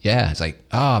 "Yeah." It's like,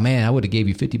 "Oh man, I would have gave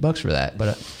you $50 for that,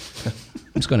 but I'm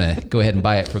just gonna go ahead and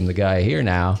buy it from the guy here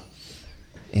now."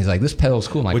 And he's like, "This pedal's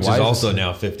cool." I'm like, Which why is also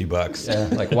now $50. Yeah,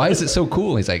 like, why is it so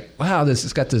cool? And he's like, "Wow,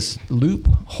 it's got this loop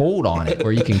hold on it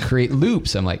where you can create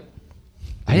loops." I'm like,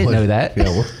 I didn't know that.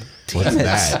 Yeah, what's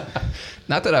that?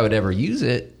 Not that I would ever use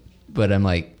it, but I'm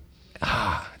like,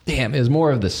 damn, it was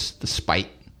more of the spite.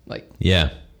 Like, Yeah.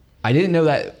 I didn't know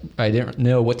that. I didn't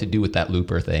know what to do with that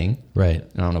looper thing. Right.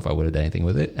 I don't know if I would have done anything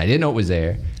with it. I didn't know it was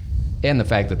there. And the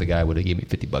fact that the guy would have gave me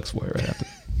 $50 for it right after.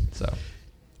 So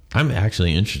I'm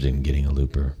actually interested in getting a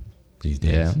looper these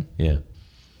days. Yeah. Yeah.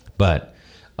 But,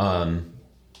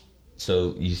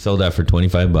 so you sold out for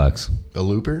 $25. A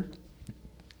looper?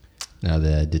 now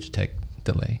the Digitech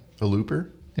delay. A looper?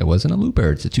 It wasn't a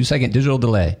looper. It's a 2-second digital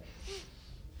delay.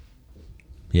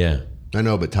 Yeah. I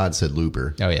know, but Todd said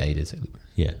looper. Oh, yeah, he did say looper.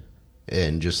 Yeah.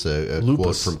 And just a quote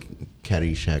Lupus. from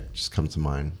Caddyshack just comes to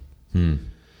mind.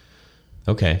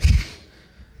 Okay.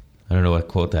 I don't know what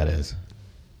quote that is.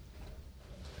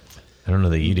 I don't know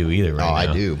that you do either right now.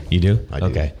 I do. You do? I do.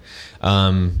 Okay.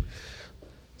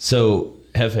 So,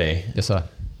 Hefe, Yes, sir.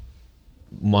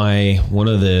 in one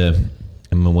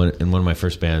of my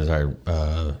first bands, our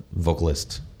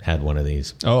vocalist had one of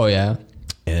these, Oh, yeah.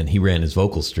 and he ran his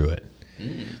vocals through it,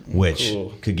 which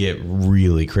Cool. could get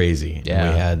really crazy.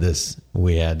 Yeah.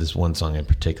 We had this one song in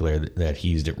particular that he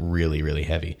used it really, really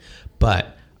heavy.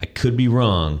 But I could be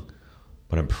wrong,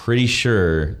 but I'm pretty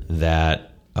sure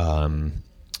that, and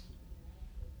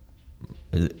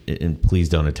please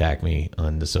don't attack me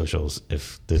on the socials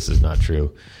if this is not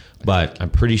true, but I'm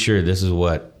pretty sure this is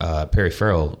what Perry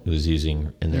Farrell was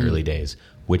using in the early days,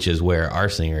 which is where our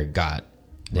singer got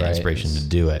the Right. inspiration to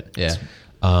do it. Yeah.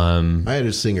 I had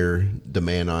a singer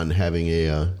demand on having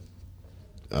a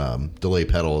delay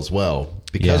pedal as well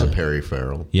because Yeah. of Perry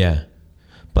Farrell. Yeah.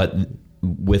 But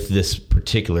with this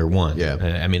particular one, Yeah.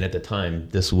 I mean, at the time,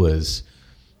 this was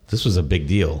a big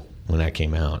deal when that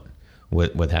came out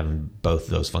with having both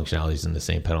those functionalities in the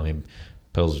same pedal. I mean,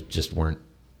 pedals just weren't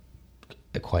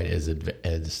quite as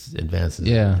advanced as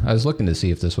Yeah, I was looking to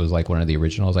see if this was like one of the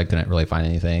originals. I couldn't really find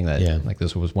anything that like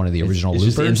this was one of the original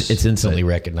it's loopers. just it's instantly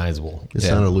recognizable. It's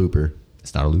Yeah. not a looper.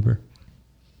 It's not a looper,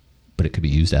 but it could be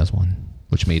used as one,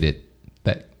 which made it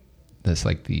that's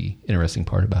like the interesting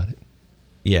part about it.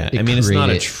 Yeah, It I mean, it's not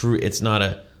a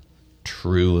created-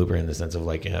 true looper in the sense of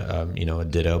like a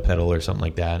ditto pedal or something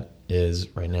like that is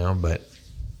right now,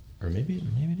 or maybe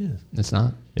it is. It's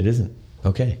not. It isn't.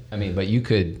 Okay. I mean, but you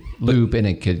could loop and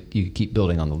you could keep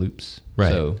building on the loops.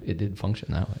 Right. So it did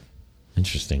function that way.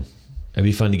 Interesting. It'd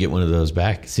be fun to get one of those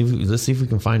back. Let's see if we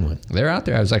can find one. They're out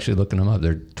there. I was actually looking them up.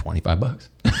 They're $25.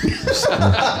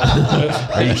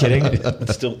 Are you kidding?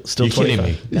 Still You're kidding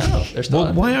 25. me. No, they're still.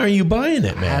 Well, why are you buying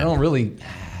it, man? I don't really.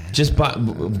 Just buy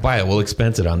it. We'll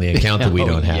expense it on the account that we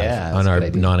don't have Yeah, on that's a our good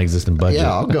idea. non-existent budget.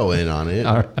 Yeah, I'll go in on it.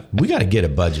 All right. We got to get a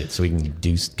budget so we can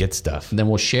get stuff. Then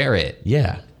we'll share it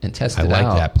Yeah, and test I it like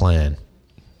out. that plan.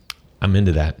 I'm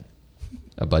into that.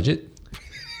 A budget?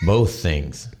 Both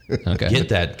things. Okay. Get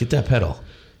that pedal.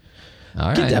 All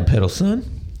right. Get that pedal, son.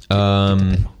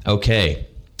 Okay.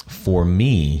 For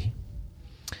me,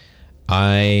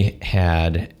 I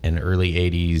had an early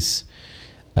 80s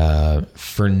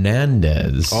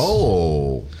Fernandez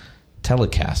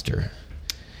Telecaster.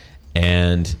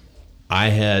 And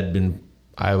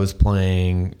I was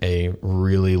playing a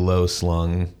really low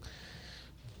slung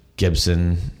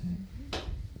Gibson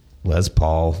Les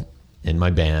Paul in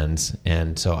my bands,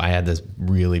 and so I had this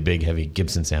really big heavy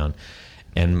Gibson sound,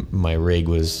 and my rig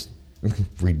was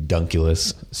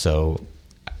redunculous. So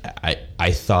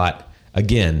I thought,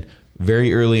 again,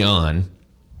 very early on,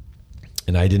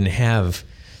 and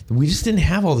we just didn't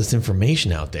have all this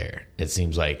information out there. It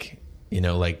seems like,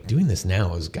 like doing this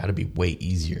now has got to be way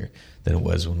easier than it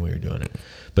was when we were doing it.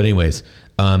 But anyways,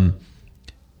 I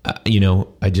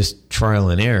just trial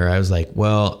and error. I was like,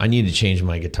 well, I need to change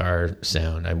my guitar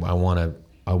sound. I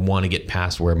want to get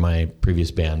past where my previous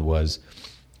band was.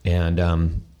 And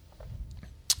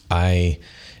I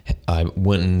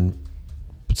went and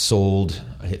sold,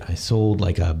 I sold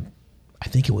like I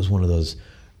think it was one of those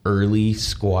early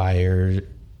Squier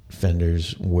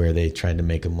Fenders where they tried to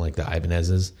make them like the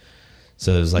Ibanez's.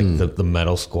 So it was like the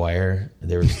metal Squier.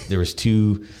 There was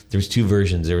two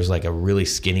versions. There was like a really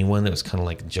skinny one that was kind of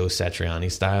like Joe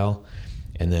Satriani style,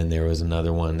 and then there was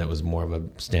another one that was more of a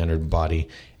standard body.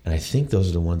 And I think those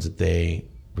are the ones that they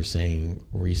were saying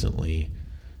recently.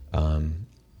 I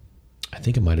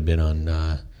think it might have been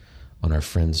on our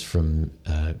friends from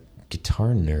Guitar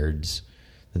Nerds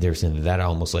that they were saying that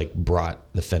almost like brought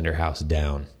the Fender house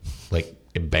down, like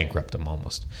it bankrupted them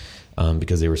almost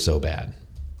because they were so bad.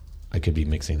 I could be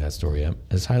mixing that story up.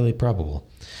 It's highly probable.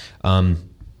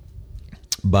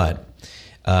 But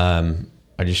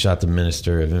I just shot the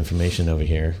Minister of Information over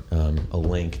here a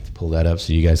link to pull that up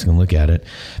so you guys can look at it.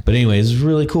 But anyway, it was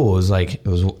really cool. It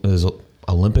was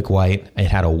Olympic white. It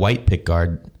had a white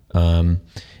pickguard. It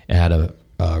had a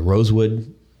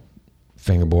rosewood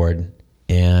fingerboard,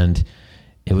 and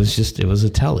it was a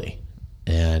Tele,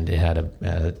 and it had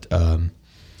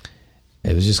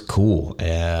it was just cool.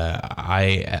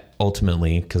 I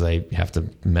ultimately, because I have to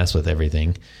mess with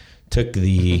everything, took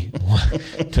the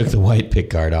white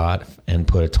pickguard off and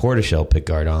put a tortoiseshell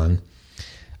pickguard on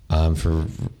for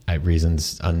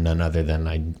reasons none other than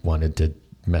I wanted to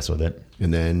mess with it.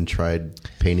 And then tried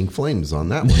painting flames on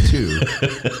that one too.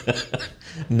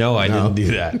 No, I didn't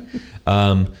do that.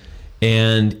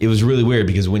 And it was really weird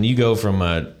because when you go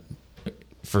from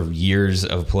for years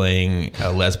of playing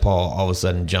a Les Paul, all of a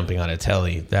sudden jumping on a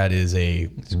Tele, that is a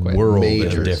world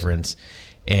of difference.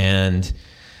 And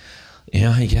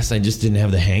I guess I just didn't have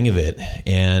the hang of it.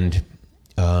 And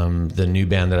the new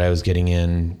band that I was getting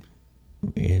in,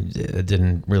 it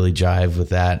didn't really jive with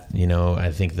that.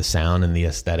 I think the sound and the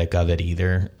aesthetic of it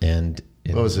either. And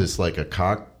what was this, like a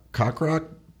cock rock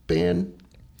band?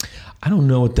 I don't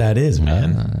know what that is,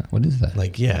 man. What is that?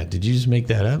 Like, yeah, did you just make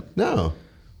that up? No.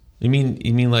 You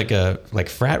mean like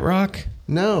frat rock?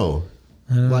 No.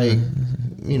 Like,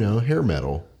 hair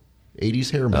metal. 80s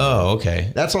hair metal. Oh,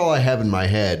 okay. That's all I have in my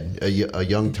head. A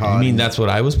young Todd. You mean that's what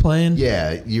I was playing?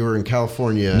 Yeah, you were in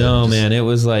California. No, man, it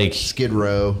was like Skid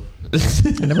Row.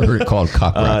 I never heard it called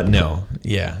cock rock. No.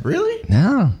 Yeah. Really?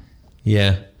 No.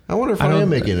 Yeah. I wonder if I am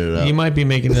making it up. You might be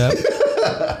making it up.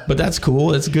 But that's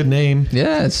cool. It's a good name.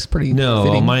 Yeah, it's pretty fitting.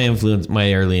 fitting.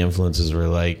 My early influences were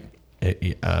like Flock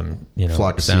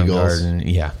of Soundgarden,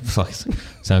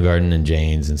 Soundgarden and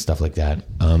Jane's and stuff like that.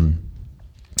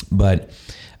 But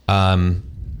I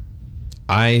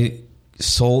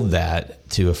sold that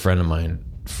to a friend of mine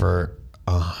for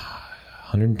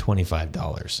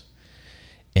 $125,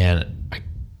 and I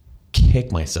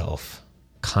kick myself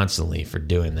constantly for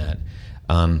doing that.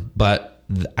 But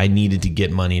I needed to get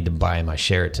money to buy my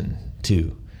Sheraton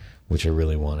too, which I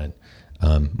really wanted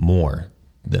more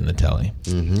than the Tele.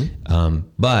 Mm-hmm.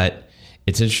 But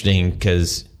it's interesting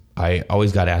because I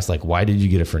always got asked, like, why did you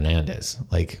get a Fernandez?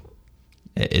 Like,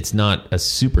 it's not a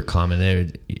super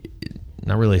common,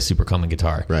 not really a super common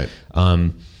guitar. Right.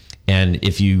 And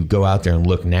if you go out there and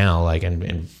look now, like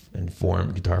in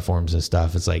guitar forums and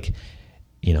stuff, it's like,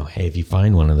 hey, if you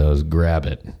find one of those, grab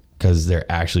it, because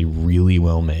they're actually really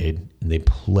well made. They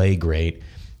play great.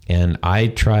 And I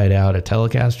tried out a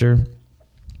Telecaster,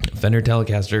 Fender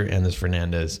Telecaster, and this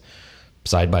Fernandez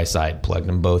side by side, plugged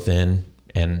them both in,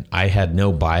 and I had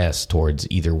no bias towards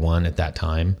either one at that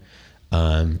time.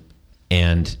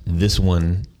 And this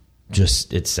one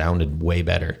it sounded way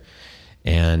better.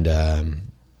 And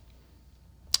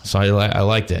so I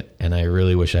liked it, and I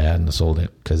really wish I hadn't sold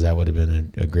it, because that would have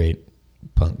been a great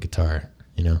punk guitar,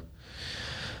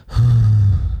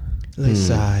 Les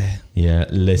sigh. Yeah,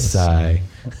 les sigh.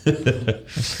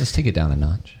 Let's take it down a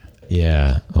notch.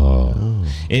 Yeah. Oh.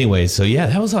 Anyway, so yeah,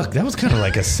 that was kind of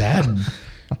like a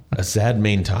sad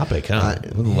main topic, huh?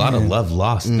 With a lot of love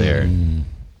lost there.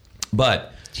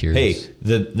 But Cheers. Hey,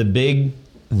 the big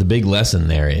lesson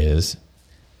there is,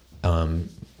 and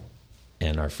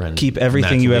our friend, Keep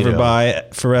everything Matt you Toledo, ever buy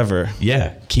forever.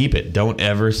 Yeah, keep it. Don't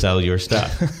ever sell your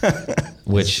stuff.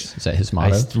 Which is that his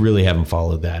motto? I really haven't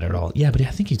followed that at all. Yeah, but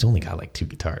I think he's only got like 2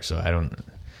 guitars, so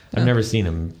I've never seen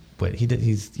him. But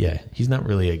he's not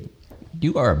really a.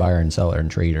 You are a buyer and seller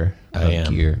and trader of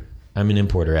gear. I'm an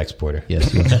importer exporter.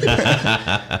 Yes.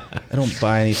 I don't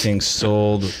buy anything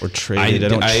sold or traded. I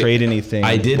don't trade anything.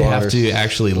 I did have to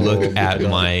actually look at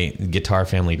my guitar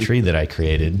family tree that I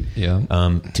created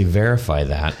to verify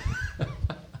that.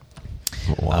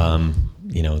 Wow.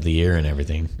 The year and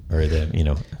everything, or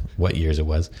what years it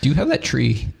was. Do you have that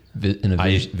tree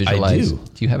visualized? I do.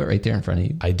 Do you have it right there in front of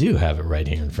you? I do have it right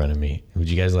here in front of me. Would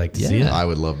you guys like to see it? I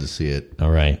would love to see it.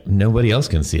 All right. Nobody else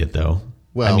can see it, though.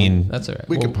 Well, I mean, that's all right.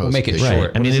 We can we'll make it picture. short.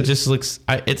 Right. I mean, it just looks.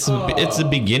 It's the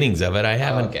beginnings of it. I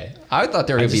haven't. Okay. I thought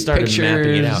there were I going to just be started pictures.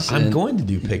 mapping it out. I'm going to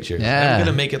do pictures. Yeah. I'm going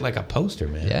to make it like a poster,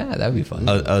 man. Yeah, that would be fun.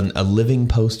 A living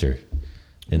poster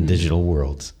in digital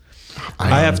worlds.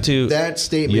 I have to. That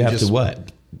statement. You have to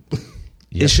what?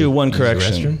 You issue have to one use the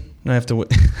correction. restroom? I have to.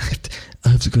 I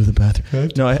have to go to the bathroom.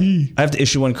 No, I have to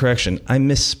issue one correction. I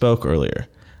misspoke earlier.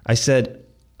 I said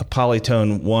a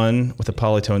Polytone 1 with a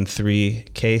Polytone 3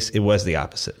 case. It was the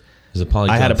opposite. Is a Polytone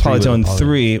I had a 3 with Polytone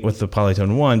 3 with the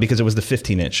Polytone 1 because it was the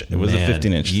 15-inch. It was the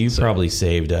 15-inch. You probably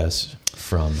saved us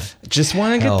from just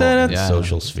want to get hell that in the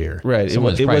social sphere. Right. It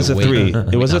Someone's was a probably 3.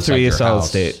 It was a outside 3 your solid house.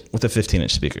 state with a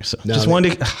 15-inch speaker. So No, just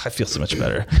wanted to... I feel so much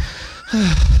better.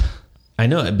 I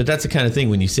know, but that's the kind of thing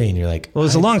when you say and you're like, Well, it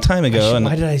was a long time ago. And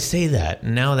why did I say that?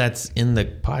 And now that's in the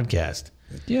podcast.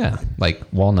 Yeah, like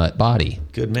walnut body.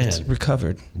 Good man.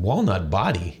 recovered. Walnut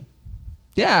body.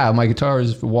 Yeah, my guitar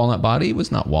is walnut body. It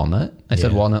was not walnut. I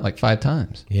said Yeah. walnut like 5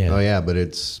 times. Yeah. Oh yeah, but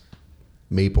it's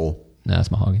maple. No, it's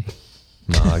mahogany.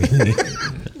 Mahogany.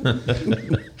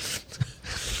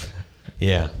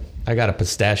 Yeah. I got a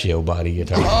pistachio body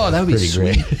guitar. Oh, that would be Pretty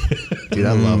sweet. great. Dude,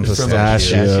 I love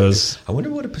pistachios. I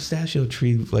wonder what a pistachio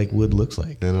tree like wood looks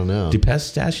like. I don't know. Do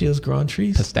pistachios grow on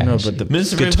trees? Pistachio. No, but the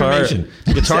Minister of guitar Information.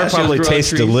 guitar Pistachios probably grow on tastes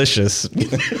trees. delicious.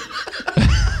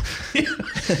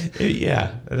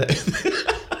 Yeah.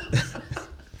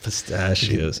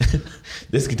 Pistachios.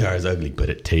 This guitar is ugly, but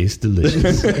it tastes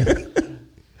delicious.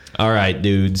 All right,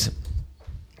 dudes.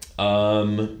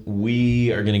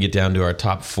 We are going to get down to our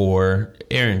top 4.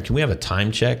 Aaron, can we have a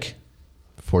time check?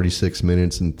 46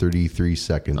 minutes and 33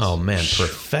 seconds. Oh, man.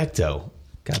 Perfecto.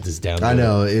 Got this down to I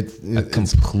know. a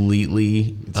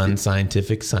completely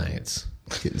unscientific science.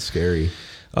 It's getting scary.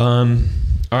 All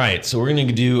right, so we're going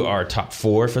to do our top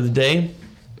 4 for the day.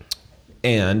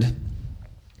 And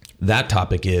that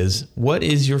topic is, what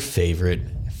is your favorite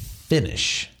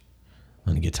finish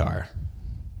on a guitar?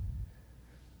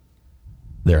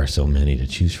 There are so many to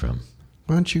choose from.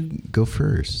 Why don't you go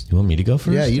first? You want me to go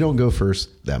first? Yeah, you don't go first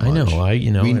that much. I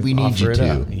know. We need you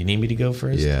to. You need me to go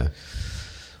first? Yeah.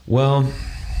 Well,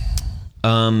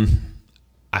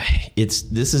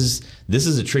 this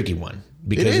is a tricky one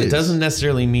because It it is. doesn't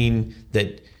necessarily mean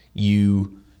that your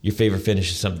favorite finish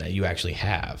is something that you actually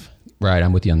have. Right,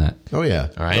 I'm with you on that. Oh yeah.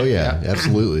 All right. Oh yeah.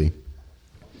 Absolutely.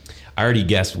 I already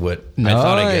guessed what No, I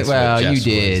thought I guessed. well, what you Jeff's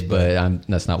did, was, but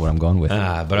that's not what I'm going with.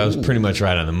 but I was pretty much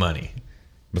right on the money.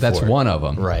 That's before. one of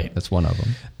them. Right. That's one of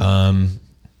them.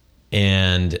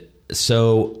 And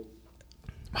so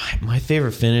my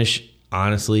favorite finish,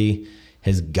 honestly,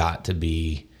 has got to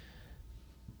be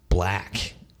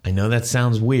black. I know that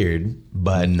sounds weird,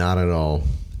 but Not at all.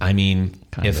 I mean,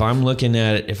 if I'm looking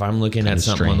at something on the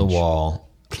strange. wall,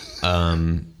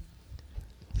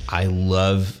 I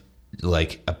love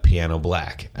like a piano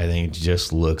black. I think it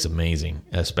just looks amazing,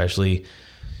 especially,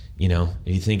 if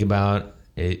you think about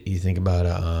it,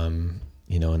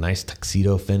 a nice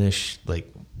tuxedo finish,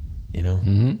 like,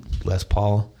 Les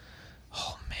Paul.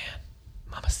 Oh man,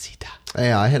 mamacita.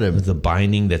 Yeah, I had With the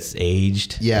binding that's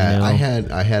aged. Yeah, I had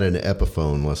an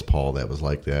Epiphone Les Paul that was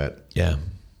like that. Yeah.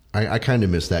 I kind of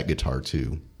miss that guitar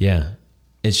too. Yeah.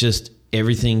 It's just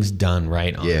everything's done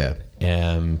right on Yeah.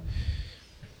 it.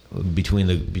 Between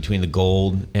the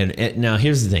gold and now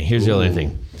here's the thing. Here's the other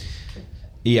thing.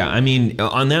 Yeah, I mean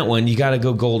on that one you got to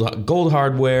go gold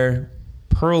hardware,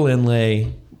 pearl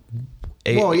inlay.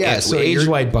 So age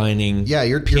white binding. Yeah,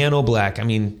 you're piano black. I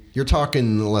mean, you're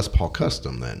talking Les Paul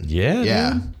custom then. Yeah,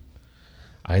 Yeah. dude.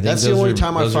 I think That's the those only are-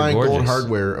 time I those are find gold gorgeous.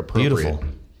 hardware appropriate. Beautiful.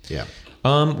 Yeah.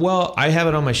 Well, I have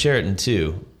it on my Sheraton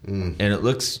too, and it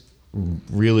looks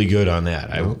really good on that.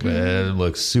 It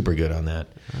looks super good on that.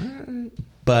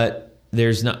 But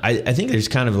there's not. I think there's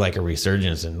kind of like a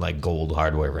resurgence in like gold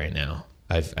hardware right now.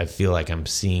 I feel like I'm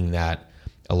seeing that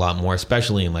a lot more,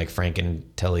 especially in like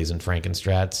Franken-Tellys and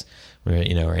Frankenstrats, where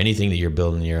or anything that you're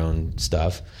building your own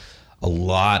stuff. A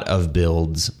lot of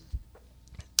builds.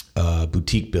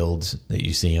 Boutique builds that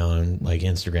you see on like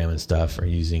Instagram and stuff are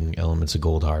using elements of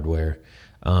gold hardware.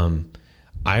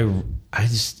 I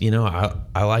just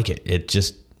I like it. It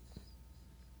just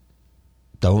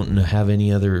don't have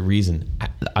any other reason.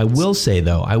 I will say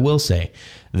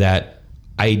that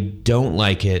I don't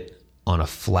like it on a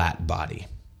flat body.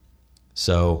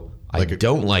 So I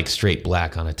don't like straight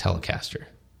black on a Telecaster.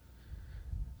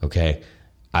 Okay,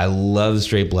 I love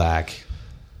straight black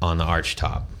on the arch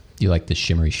top. You like the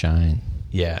shimmery shine.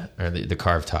 Yeah, or the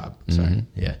carved top. Sorry.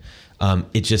 Yeah.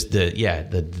 It's just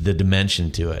the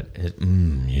dimension to it.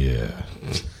 Yeah.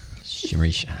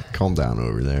 Shimmery shine. Calm down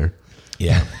over there.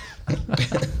 Yeah.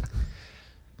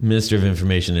 Minister of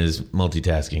Information is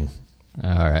multitasking. All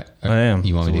right. I am.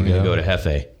 You want So me we're to going go? to go to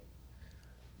Hefe.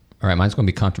 All right, mine's going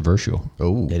to be controversial.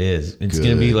 Oh. It is. It's Good.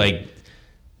 going to be like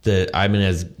the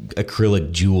Ibanez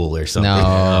acrylic jewel or something.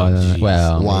 No, geez.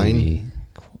 well, Wine? maybe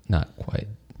not quite.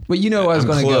 But I was I'm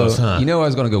going to close, go. huh? I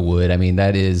was going to go wood. I mean,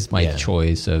 that is my Yeah,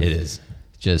 choice of. it is.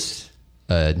 Just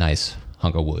a nice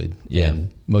hunk of wood. Yeah.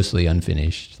 And mostly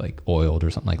unfinished, like oiled or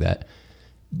something like that.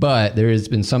 But there has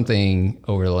been something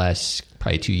over the last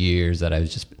probably 2 years that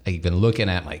I've been looking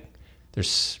at. Like,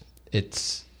 there's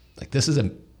it's like this is a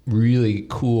really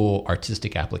cool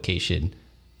artistic application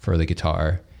for the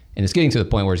guitar, and it's getting to the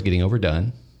point where it's getting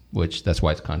overdone, which that's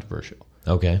why it's controversial.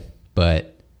 Okay.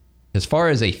 But as far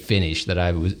as a finish that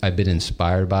I've been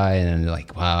inspired by, and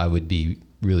like, wow, I would be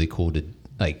really cool to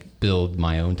like build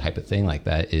my own type of thing like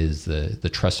that, is the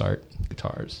truss art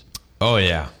guitars. Oh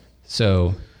yeah.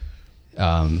 So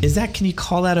can you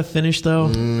call that a finish though?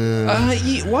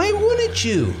 why wouldn't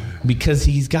you? Because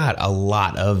he's got a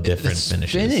lot of different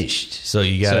finishes. Finished. So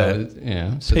you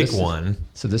gotta pick one.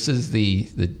 So this is the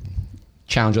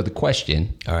challenge of the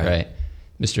question. All right.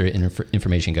 Mr.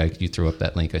 Information Guy, could you throw up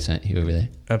that link I sent you over there?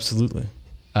 Absolutely.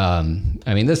 I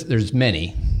mean, there's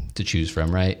many to choose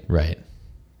from, right? Right.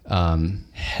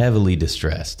 Heavily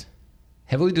distressed.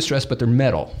 Heavily distressed, but they're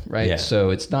metal, right? Yeah. So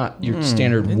it's not your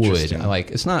standard wood. interesting.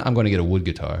 It's not, I'm going to get a wood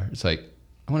guitar. It's like,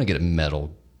 I want to get a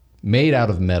made out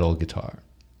of metal guitar.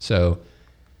 So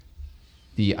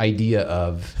the idea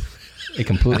of a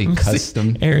completely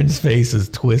custom... Aaron's face is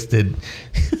twisted.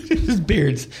 His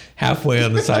beard's halfway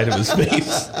on the side of his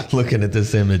face looking at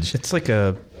this image. It's like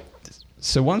a...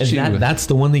 So once that's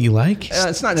the one that you like? it's not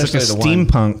It's like a necessarily the one.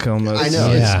 steampunk almost. I know.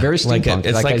 It's very steampunk.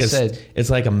 I said. It's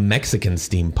like a Mexican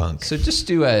steampunk. So just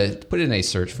put in a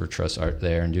search for truss art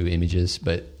there and do images.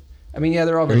 But I mean, yeah,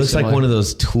 they're all It very looks similar. like one of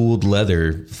those tooled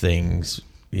leather things,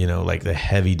 like the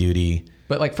heavy duty.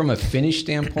 But like from a finish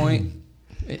standpoint,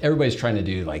 everybody's trying to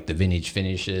do like the vintage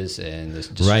finishes and this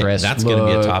distressed Right. That's going to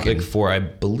be a look topic and- for, I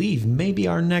believe, maybe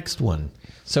our next one.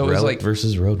 So it's Relic like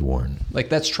versus road worn. like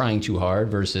that's trying too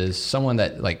hard versus someone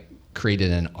that like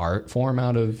created an art form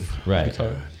out of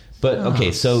guitar. But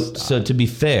okay, so to be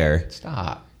fair,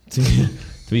 Stop. to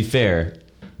be fair,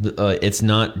 it's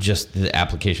not just the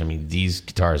application. I mean, these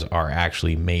guitars are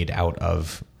actually made out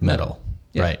of metal,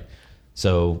 Yeah. right?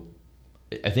 So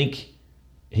I think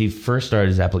he first started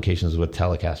his applications with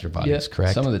Telecaster bodies,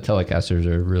 correct? Some of the Telecasters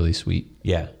are really sweet.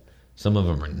 Yeah, some of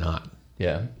them are not.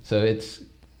 Yeah. So it's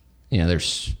they're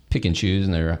pick and choose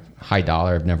and they're high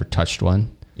dollar. I've never touched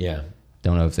one. Yeah,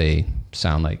 Don't know if they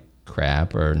sound like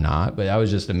crap or not, but I was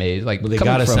just amazed. Like, they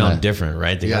got to sound different,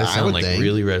 right? They Yeah, got to I sound would like think.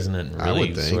 really resonant, and I would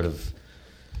really think. sort of.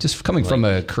 just coming from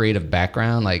a creative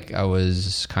background. Like I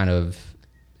was kind of,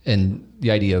 and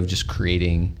the idea of just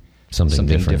creating Something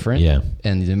different. Yeah.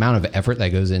 and the amount of effort that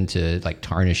goes into like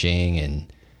tarnishing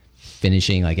and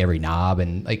finishing like every knob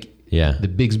and like Yeah. the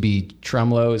Bigsby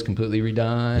tremolo is completely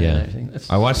redone. Yeah, and everything. That's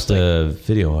I watched the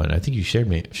video on. I think you shared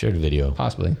a video.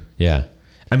 possibly. Yeah,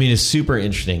 I mean it's super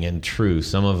interesting and true.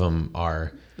 Some of them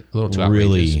are A little too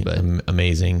really outrageous, but-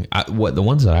 amazing. The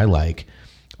ones that I like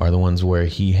are the ones where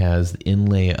he has the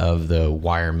inlay of the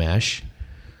wire mesh.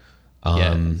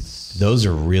 Those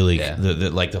are really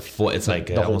like the foil. It's like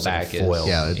the whole almost like back a is- foil.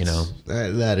 Yeah, you know.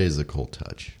 that is a cool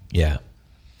touch. Yeah,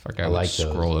 Fuck, I I would like those.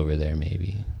 scroll over there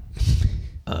maybe.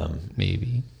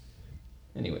 Maybe.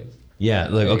 Anyways. yeah.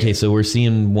 Like okay, so we're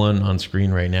seeing one on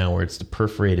screen right now where it's the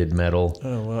perforated metal.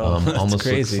 Oh, wow. That's almost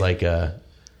crazy. looks like a.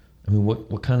 I mean,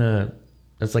 what kind of?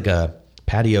 That's like a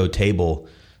patio table.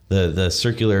 The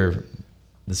circular.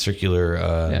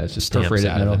 Yeah, it's just stamps perforated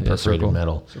out of metal. it, Yeah, perforated circle.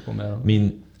 metal. Circle metal. I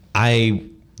mean,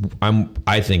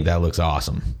 I think that looks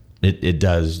awesome. It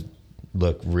does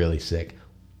look really sick.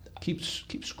 Keep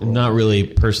scrolling. I'm not really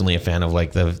personally a fan of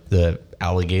like the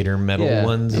alligator metal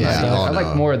ones. and Yeah. stuff. Oh, I like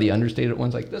no. more of the understated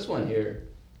ones, like this one here.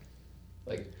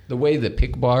 Like the way the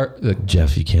pick bar.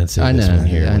 Jeff, you can't say I this know, one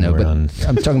here. I when know, we're but on.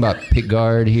 I'm talking about pick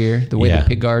guard here. The way Yeah. the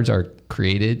pick guards are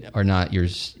created are not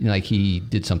yours. Like he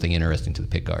did something interesting to the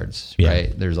pick guards, Yeah.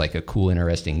 right? There's like a cool,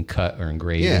 interesting cut or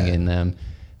engraving Yeah. in them.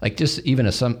 Like just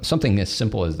even something as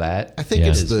simple as that. I think Yeah.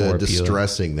 it's is the more appealing.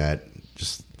 distressing that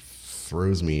just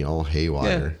throws me all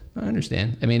haywire. Yeah, I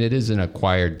understand. I mean, it is an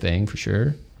acquired thing for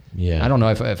sure. Yeah. I don't know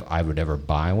if I would ever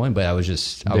buy one, but I was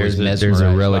There's mesmerized a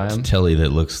by relic them. telly that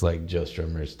looks like Joe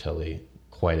Strummer's telly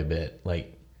quite a bit.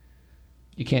 Like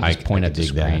You can't just point I at the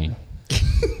dig that. screen.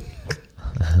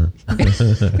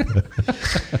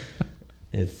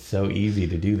 it's so easy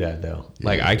to do that though.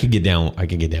 Like I could get down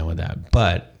with that,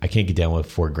 but I can't get down with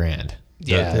 $4,000.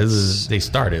 Yeah, They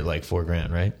started like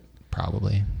 $4,000, right?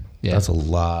 Probably. Yeah. That's a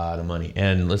lot of money.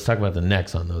 And let's talk about the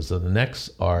necks on those. So the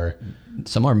necks are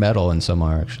Some are metal and some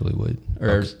are actually wood.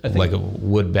 Or I think, like a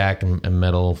wood back and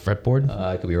metal fretboard.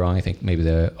 I could be wrong. I think maybe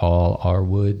they all are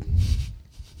wood.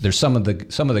 There's some of the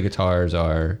guitars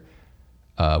are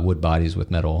wood bodies with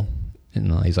metal.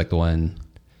 And he's like the one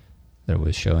that I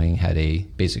was showing had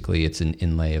basically it's an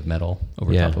inlay of metal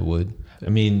over Yeah. top of wood. I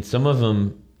mean, some of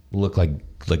them look like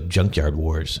Junkyard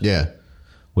Wars. Yeah.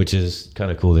 Which is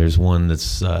kind of cool. There's one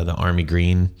that's the army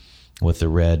green with the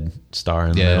red star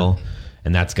in the Yeah. middle,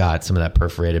 and that's got some of that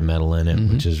perforated metal in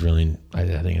it, which is really, I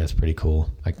think that's pretty cool.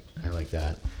 I like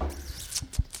that.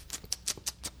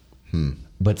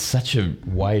 But such a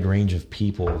wide range of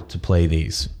people to play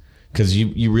these, because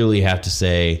you really have to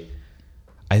say,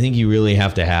 I think you really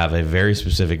have to have a very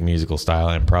specific musical style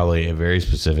and probably a very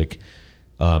specific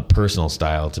personal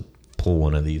style to pull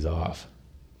one of these off.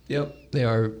 Yep, they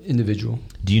are individual.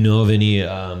 Do you know of any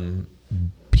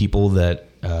people that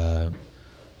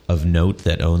of note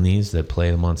that own these, that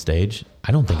play them on stage?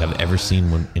 I don't think I've ever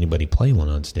seen anybody play one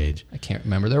on stage. I can't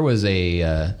remember. There was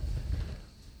I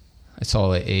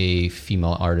saw a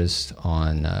female artist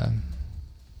on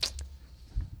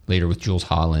later with Jules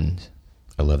Holland.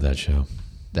 I love that show.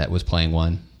 That was playing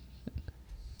one,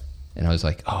 and I was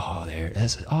like, "Oh,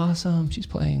 that's awesome! She's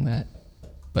playing that."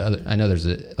 But I know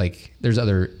there's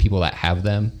other people that have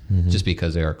them just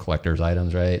because they are collector's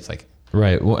items, right? It's like,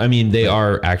 right. Well, I mean, they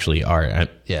are actually art.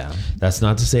 Yeah. That's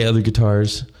not to say other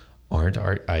guitars aren't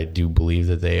art. I do believe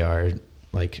that they are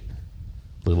like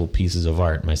little pieces of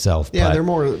art myself. Yeah, but they're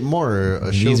more a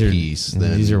showpiece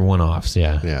than these are one-offs.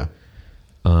 Yeah.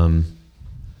 Yeah.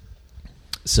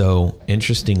 So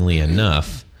interestingly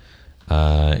enough,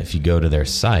 if you go to their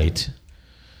site,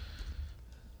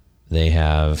 they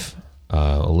have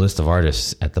a list of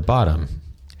artists at the bottom.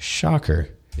 Shocker.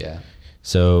 yeah.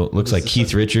 So it looks like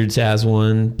Keith Richards has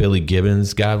one, Billy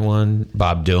Gibbons got one,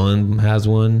 Bob Dylan has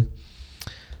one.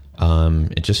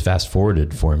 It just fast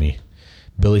forwarded for me.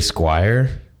 Billy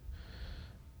Squier,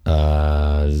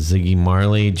 Ziggy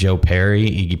Marley, Joe Perry,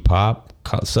 Iggy Pop.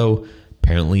 So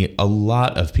apparently a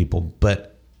lot of people,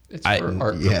 but It's for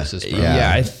art purposes. Bro.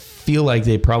 yeah, I feel like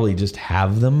they probably just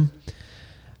have them.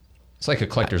 It's like a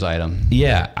collector's item.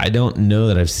 Yeah, I don't know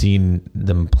that I've seen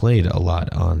them played a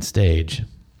lot on stage,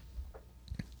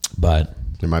 but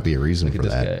There might be a reason Look for at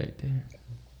this that. guy right there.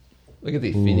 Look at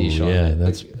the finish on yeah, it.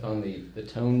 that's- Like on the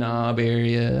tone knob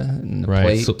area and the right.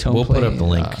 plate. So tone we'll put up plate. the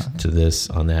link to this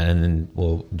on that, and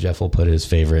then Jeff will put his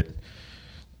favorite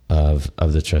of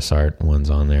the Tressart ones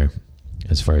on there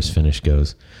as far as finish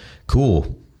goes.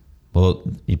 Cool. Well,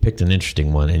 you picked an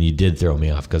interesting one, and you did throw me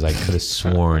off because I could have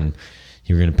sworn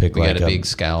you were going to pick We like got a big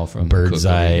scowl from bird's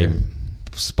Cook over eye here.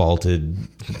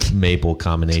 spalted maple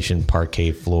combination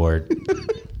parquet floor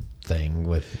thing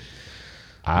with.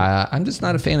 I'm just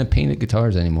not a fan of painted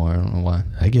guitars anymore. I don't know why.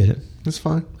 I get it. That's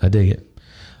fine. I dig it.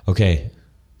 Okay.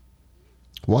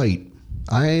 White.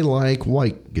 I like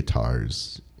white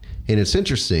guitars. And it's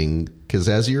interesting because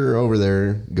as you're over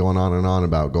there going on and on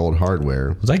about gold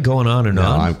hardware. Was I going on and No,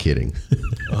 on? I'm kidding.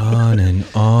 On and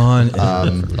on.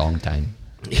 Long time.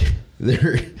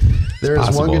 There is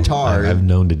Possible. one guitar I've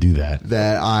known to do that.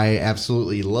 that I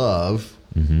absolutely love.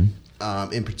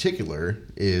 In particular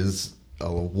is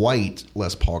a white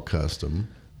Les Paul Custom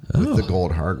with the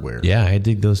gold hardware. Yeah, I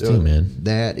dig those too, man.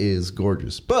 That is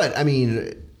gorgeous. But I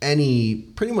mean,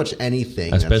 pretty much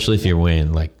anything, Especially if you're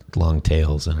wearing like long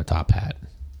tails and a top hat.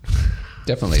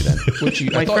 Definitely then. Which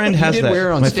My friend has that.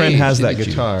 Wear on My stage, friend has that didn't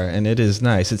you? guitar, and it is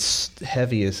nice. It's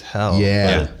heavy as hell.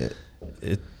 Yeah.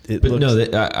 It But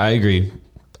looks, no, I agree.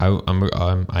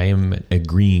 I am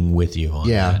agreeing with you on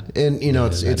Yeah, that. and you know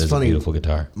it's That is funny. a beautiful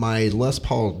guitar. My Les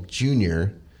Paul Jr.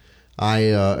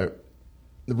 I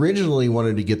originally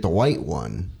wanted to get the white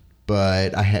one,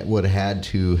 but I would have had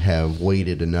to have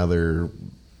waited another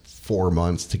 4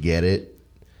 months to get it.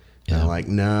 And Yeah. I'm like,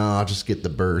 no, I'll just get the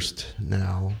burst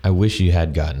now. I wish you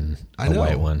had gotten I a know,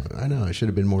 white one. I know. I should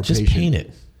have been more Just patient. paint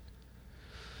it.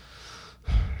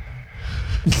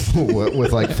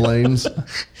 with like flames.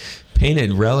 Paint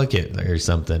it Relic or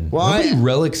something. Well, Nobody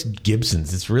relics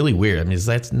Gibsons. It's really weird. I mean,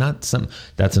 that's not some.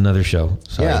 That's another show.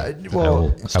 Sorry. Yeah, well, I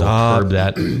will stop. curb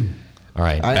that. All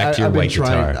right, back to your I've been white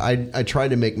guitar. I tried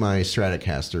to make my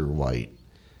Stratocaster white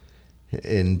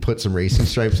and put some racing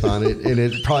stripes on it, and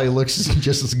it probably looks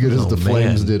just as good as the man.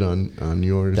 flames did on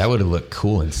yours. That would have looked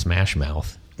cool in Smash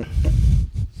Mouth.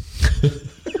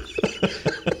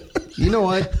 You know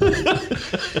what?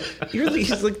 you're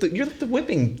like the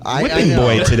whipping I whipping know.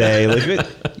 boy today.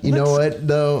 Like, You know what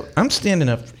though? I'm standing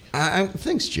up.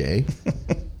 Thanks, Jay.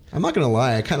 I'm not gonna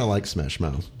lie. I kind of like Smash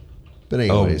Mouth, but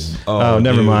anyways, Oh,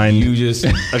 never dude, mind. You just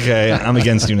Okay, I'm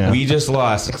against you now. we just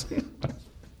lost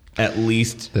at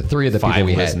least The three of the people 5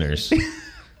 we had. listeners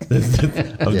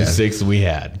of the 6 we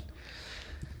had.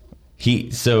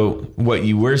 So what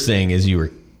you were saying is you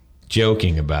were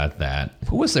joking about that.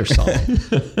 What was their song?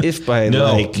 If by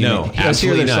No, like no, Let's hear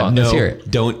absolutely their not. song. No, Let's hear it.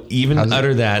 don't even How's it?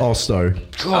 utter that. All Star.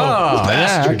 Oh, yeah,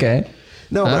 bastard. okay.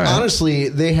 No, but All right. honestly,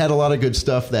 they had a lot of good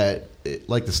stuff that,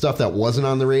 like the stuff that wasn't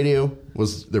on the radio,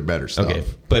 was their better stuff. Okay,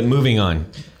 but moving on,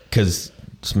 because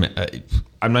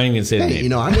I'm not even going to say the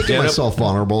name. I'm making myself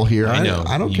vulnerable here. I know.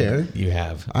 I don't care. You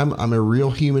have. I'm a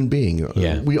real human being.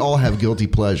 Yeah. We all have guilty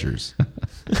pleasures.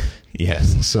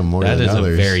 Yes. Some more that than is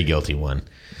others. a very guilty one.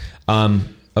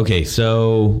 Okay,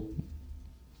 so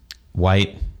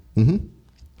white. Mm-hmm.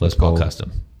 Les Paul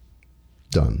custom.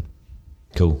 Done.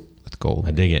 Cool. With gold.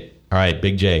 I dig it. All right,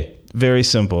 Big J. Very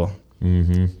simple.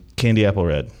 Mm-hmm. Candy apple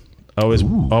red. Always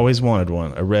wanted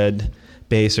one. A red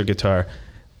bass or guitar.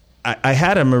 I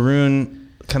had a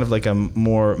maroon, kind of like a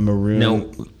more maroon. Now,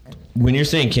 when you're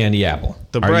saying candy apple,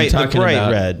 the bright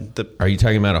red. Are you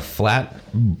talking about a flat,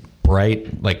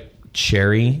 bright, like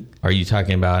cherry? Are you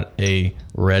talking about a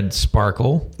red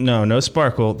sparkle? No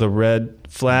sparkle. The red,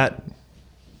 flat,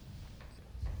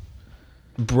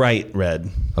 bright red.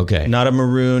 Okay. Not a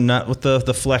maroon, not with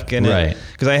the fleck in it. Right.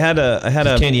 Because I had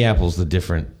a candy apple's the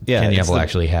different. Yeah, candy it's apple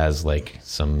actually has like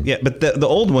some. Yeah, but the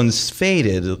old ones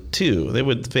faded too. They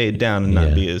would fade down and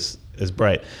not be as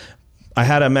bright. I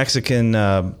had a Mexican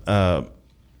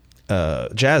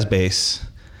jazz bass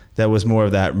that was more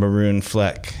of that maroon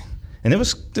fleck, and it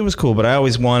was cool. But I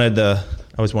always wanted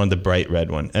the bright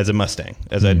red one as a Mustang,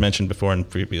 as I'd mentioned before in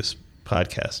previous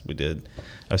podcasts we did.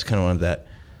 I was kind of wanted that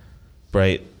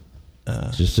bright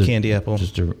candy apple.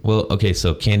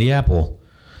 So candy apple.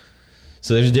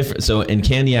 So there's a difference. So in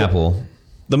candy apple,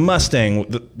 the Mustang,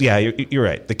 you're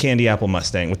right. The candy apple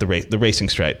Mustang with the racing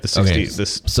stripe, the 60. okay,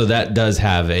 This so that does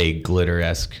have a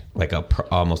glitter-esque, like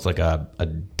almost like a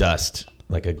dust,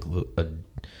 like a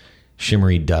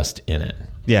shimmery dust in it.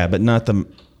 Yeah, but not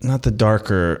the dark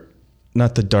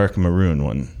maroon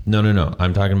one. No.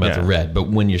 I'm talking about the red. But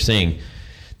when you're saying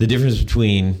the difference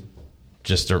between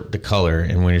just the color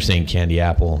and when you're saying candy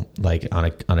apple, like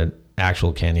on an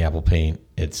actual candy apple paint,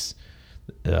 it's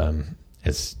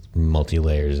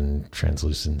multi-layers and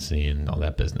translucency and all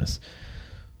that business.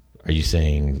 Are you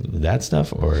saying that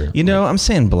stuff or? I'm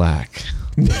saying black.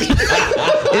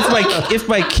 if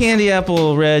by candy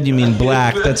apple red you mean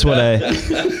black, that's what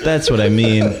I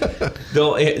mean.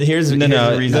 Though here's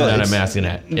the reason that I'm asking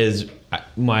that is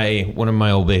one of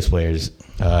my old bass players,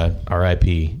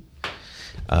 R.I.P.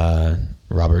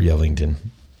 Robert Yelvington.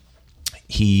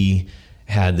 He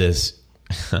had this.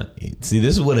 See,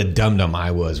 this is what a dum-dum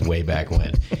I was way back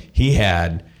when. He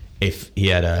had a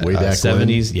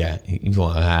 70s, he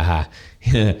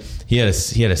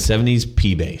had a 70s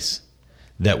P bass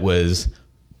that was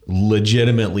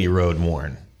legitimately road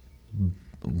worn,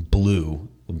 blue,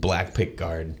 black pick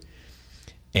guard,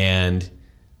 and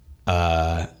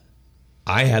I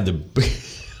had the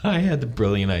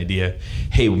brilliant idea.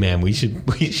 Hey man, we should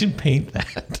paint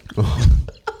that.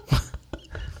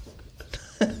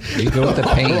 You go with the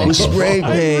paint. Spray paint.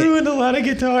 I ruined a lot of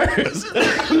guitars.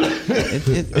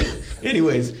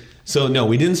 Anyways, so no,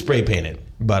 we didn't spray paint it,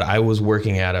 but I was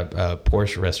working at a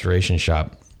Porsche restoration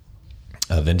shop,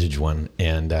 a vintage one,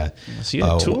 and so you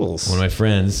had tools. One of my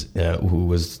friends, who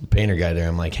was the painter guy there,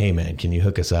 I'm like, hey man, can you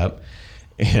hook us up?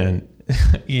 And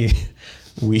we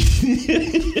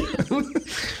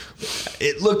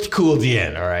it looked cool at the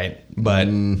end, all right, but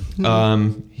we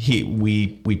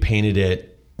painted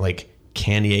it like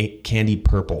candy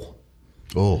purple.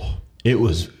 Oh, it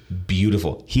was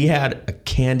beautiful. He had a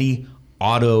candy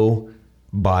auto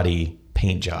body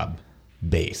paint job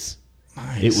base.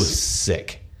 Nice. It was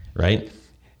sick, right?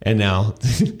 And now,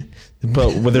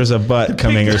 but there's a butt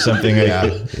coming or something. Yeah.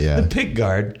 The pick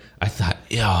guard. I thought,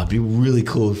 it'd be really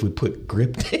cool if we put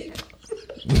grip tape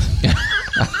on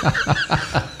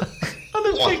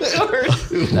the pick guard.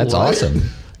 That's awesome.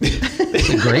 It's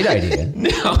a great idea.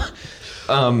 Now,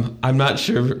 I'm not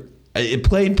sure. It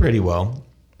played pretty well.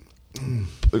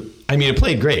 I mean, it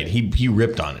played great. He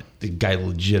ripped on it. The guy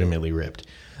legitimately ripped.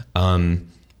 And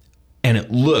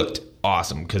it looked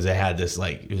awesome because it had this,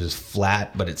 like, it was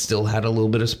flat, but it still had a little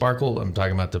bit of sparkle. I'm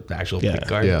talking about the actual pick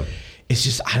guard. Yeah. It's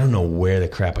just, I don't know where the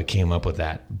crap I came up with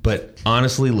that. But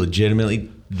honestly, legitimately,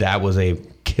 that was a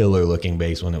killer looking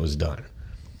bass when it was done.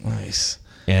 Nice.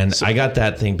 And I got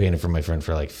that thing painted for my friend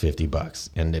for like $50,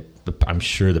 and I'm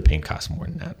sure the paint costs more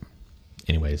than that.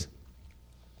 Anyways,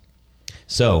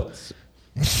 so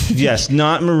yes,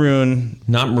 not maroon,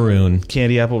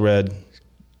 candy apple red.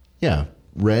 Yeah,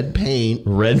 red paint,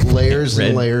 red layers red,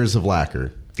 and layers of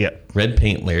lacquer. Yeah, red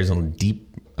paint layers on deep.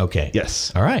 Okay.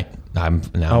 Yes. All right. I'm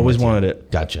always wanted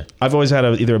it. Gotcha. I've always had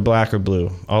either a black or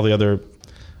blue. All the other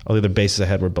bases I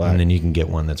had were black. And then you can get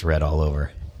one that's red all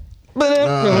over.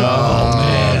 Oh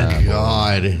man,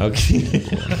 God. Okay.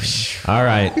 All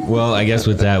right. Well, I guess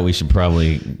with that, we should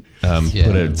probably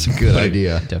It's a good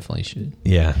idea. Definitely should.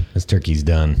 Yeah, this turkey's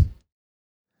done.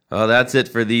 Oh, that's it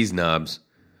for these knobs.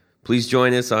 Please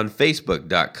join us on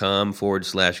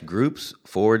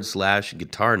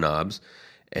Facebook.com/groups/Guitar Knobs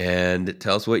and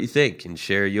tell us what you think and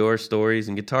share your stories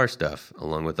and guitar stuff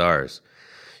along with ours.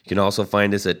 You can also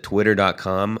find us at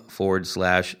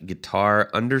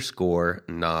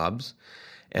Twitter.com/guitar_knobs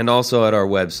and also at our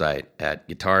website at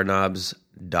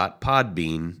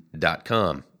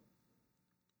guitarknobs.podbean.com.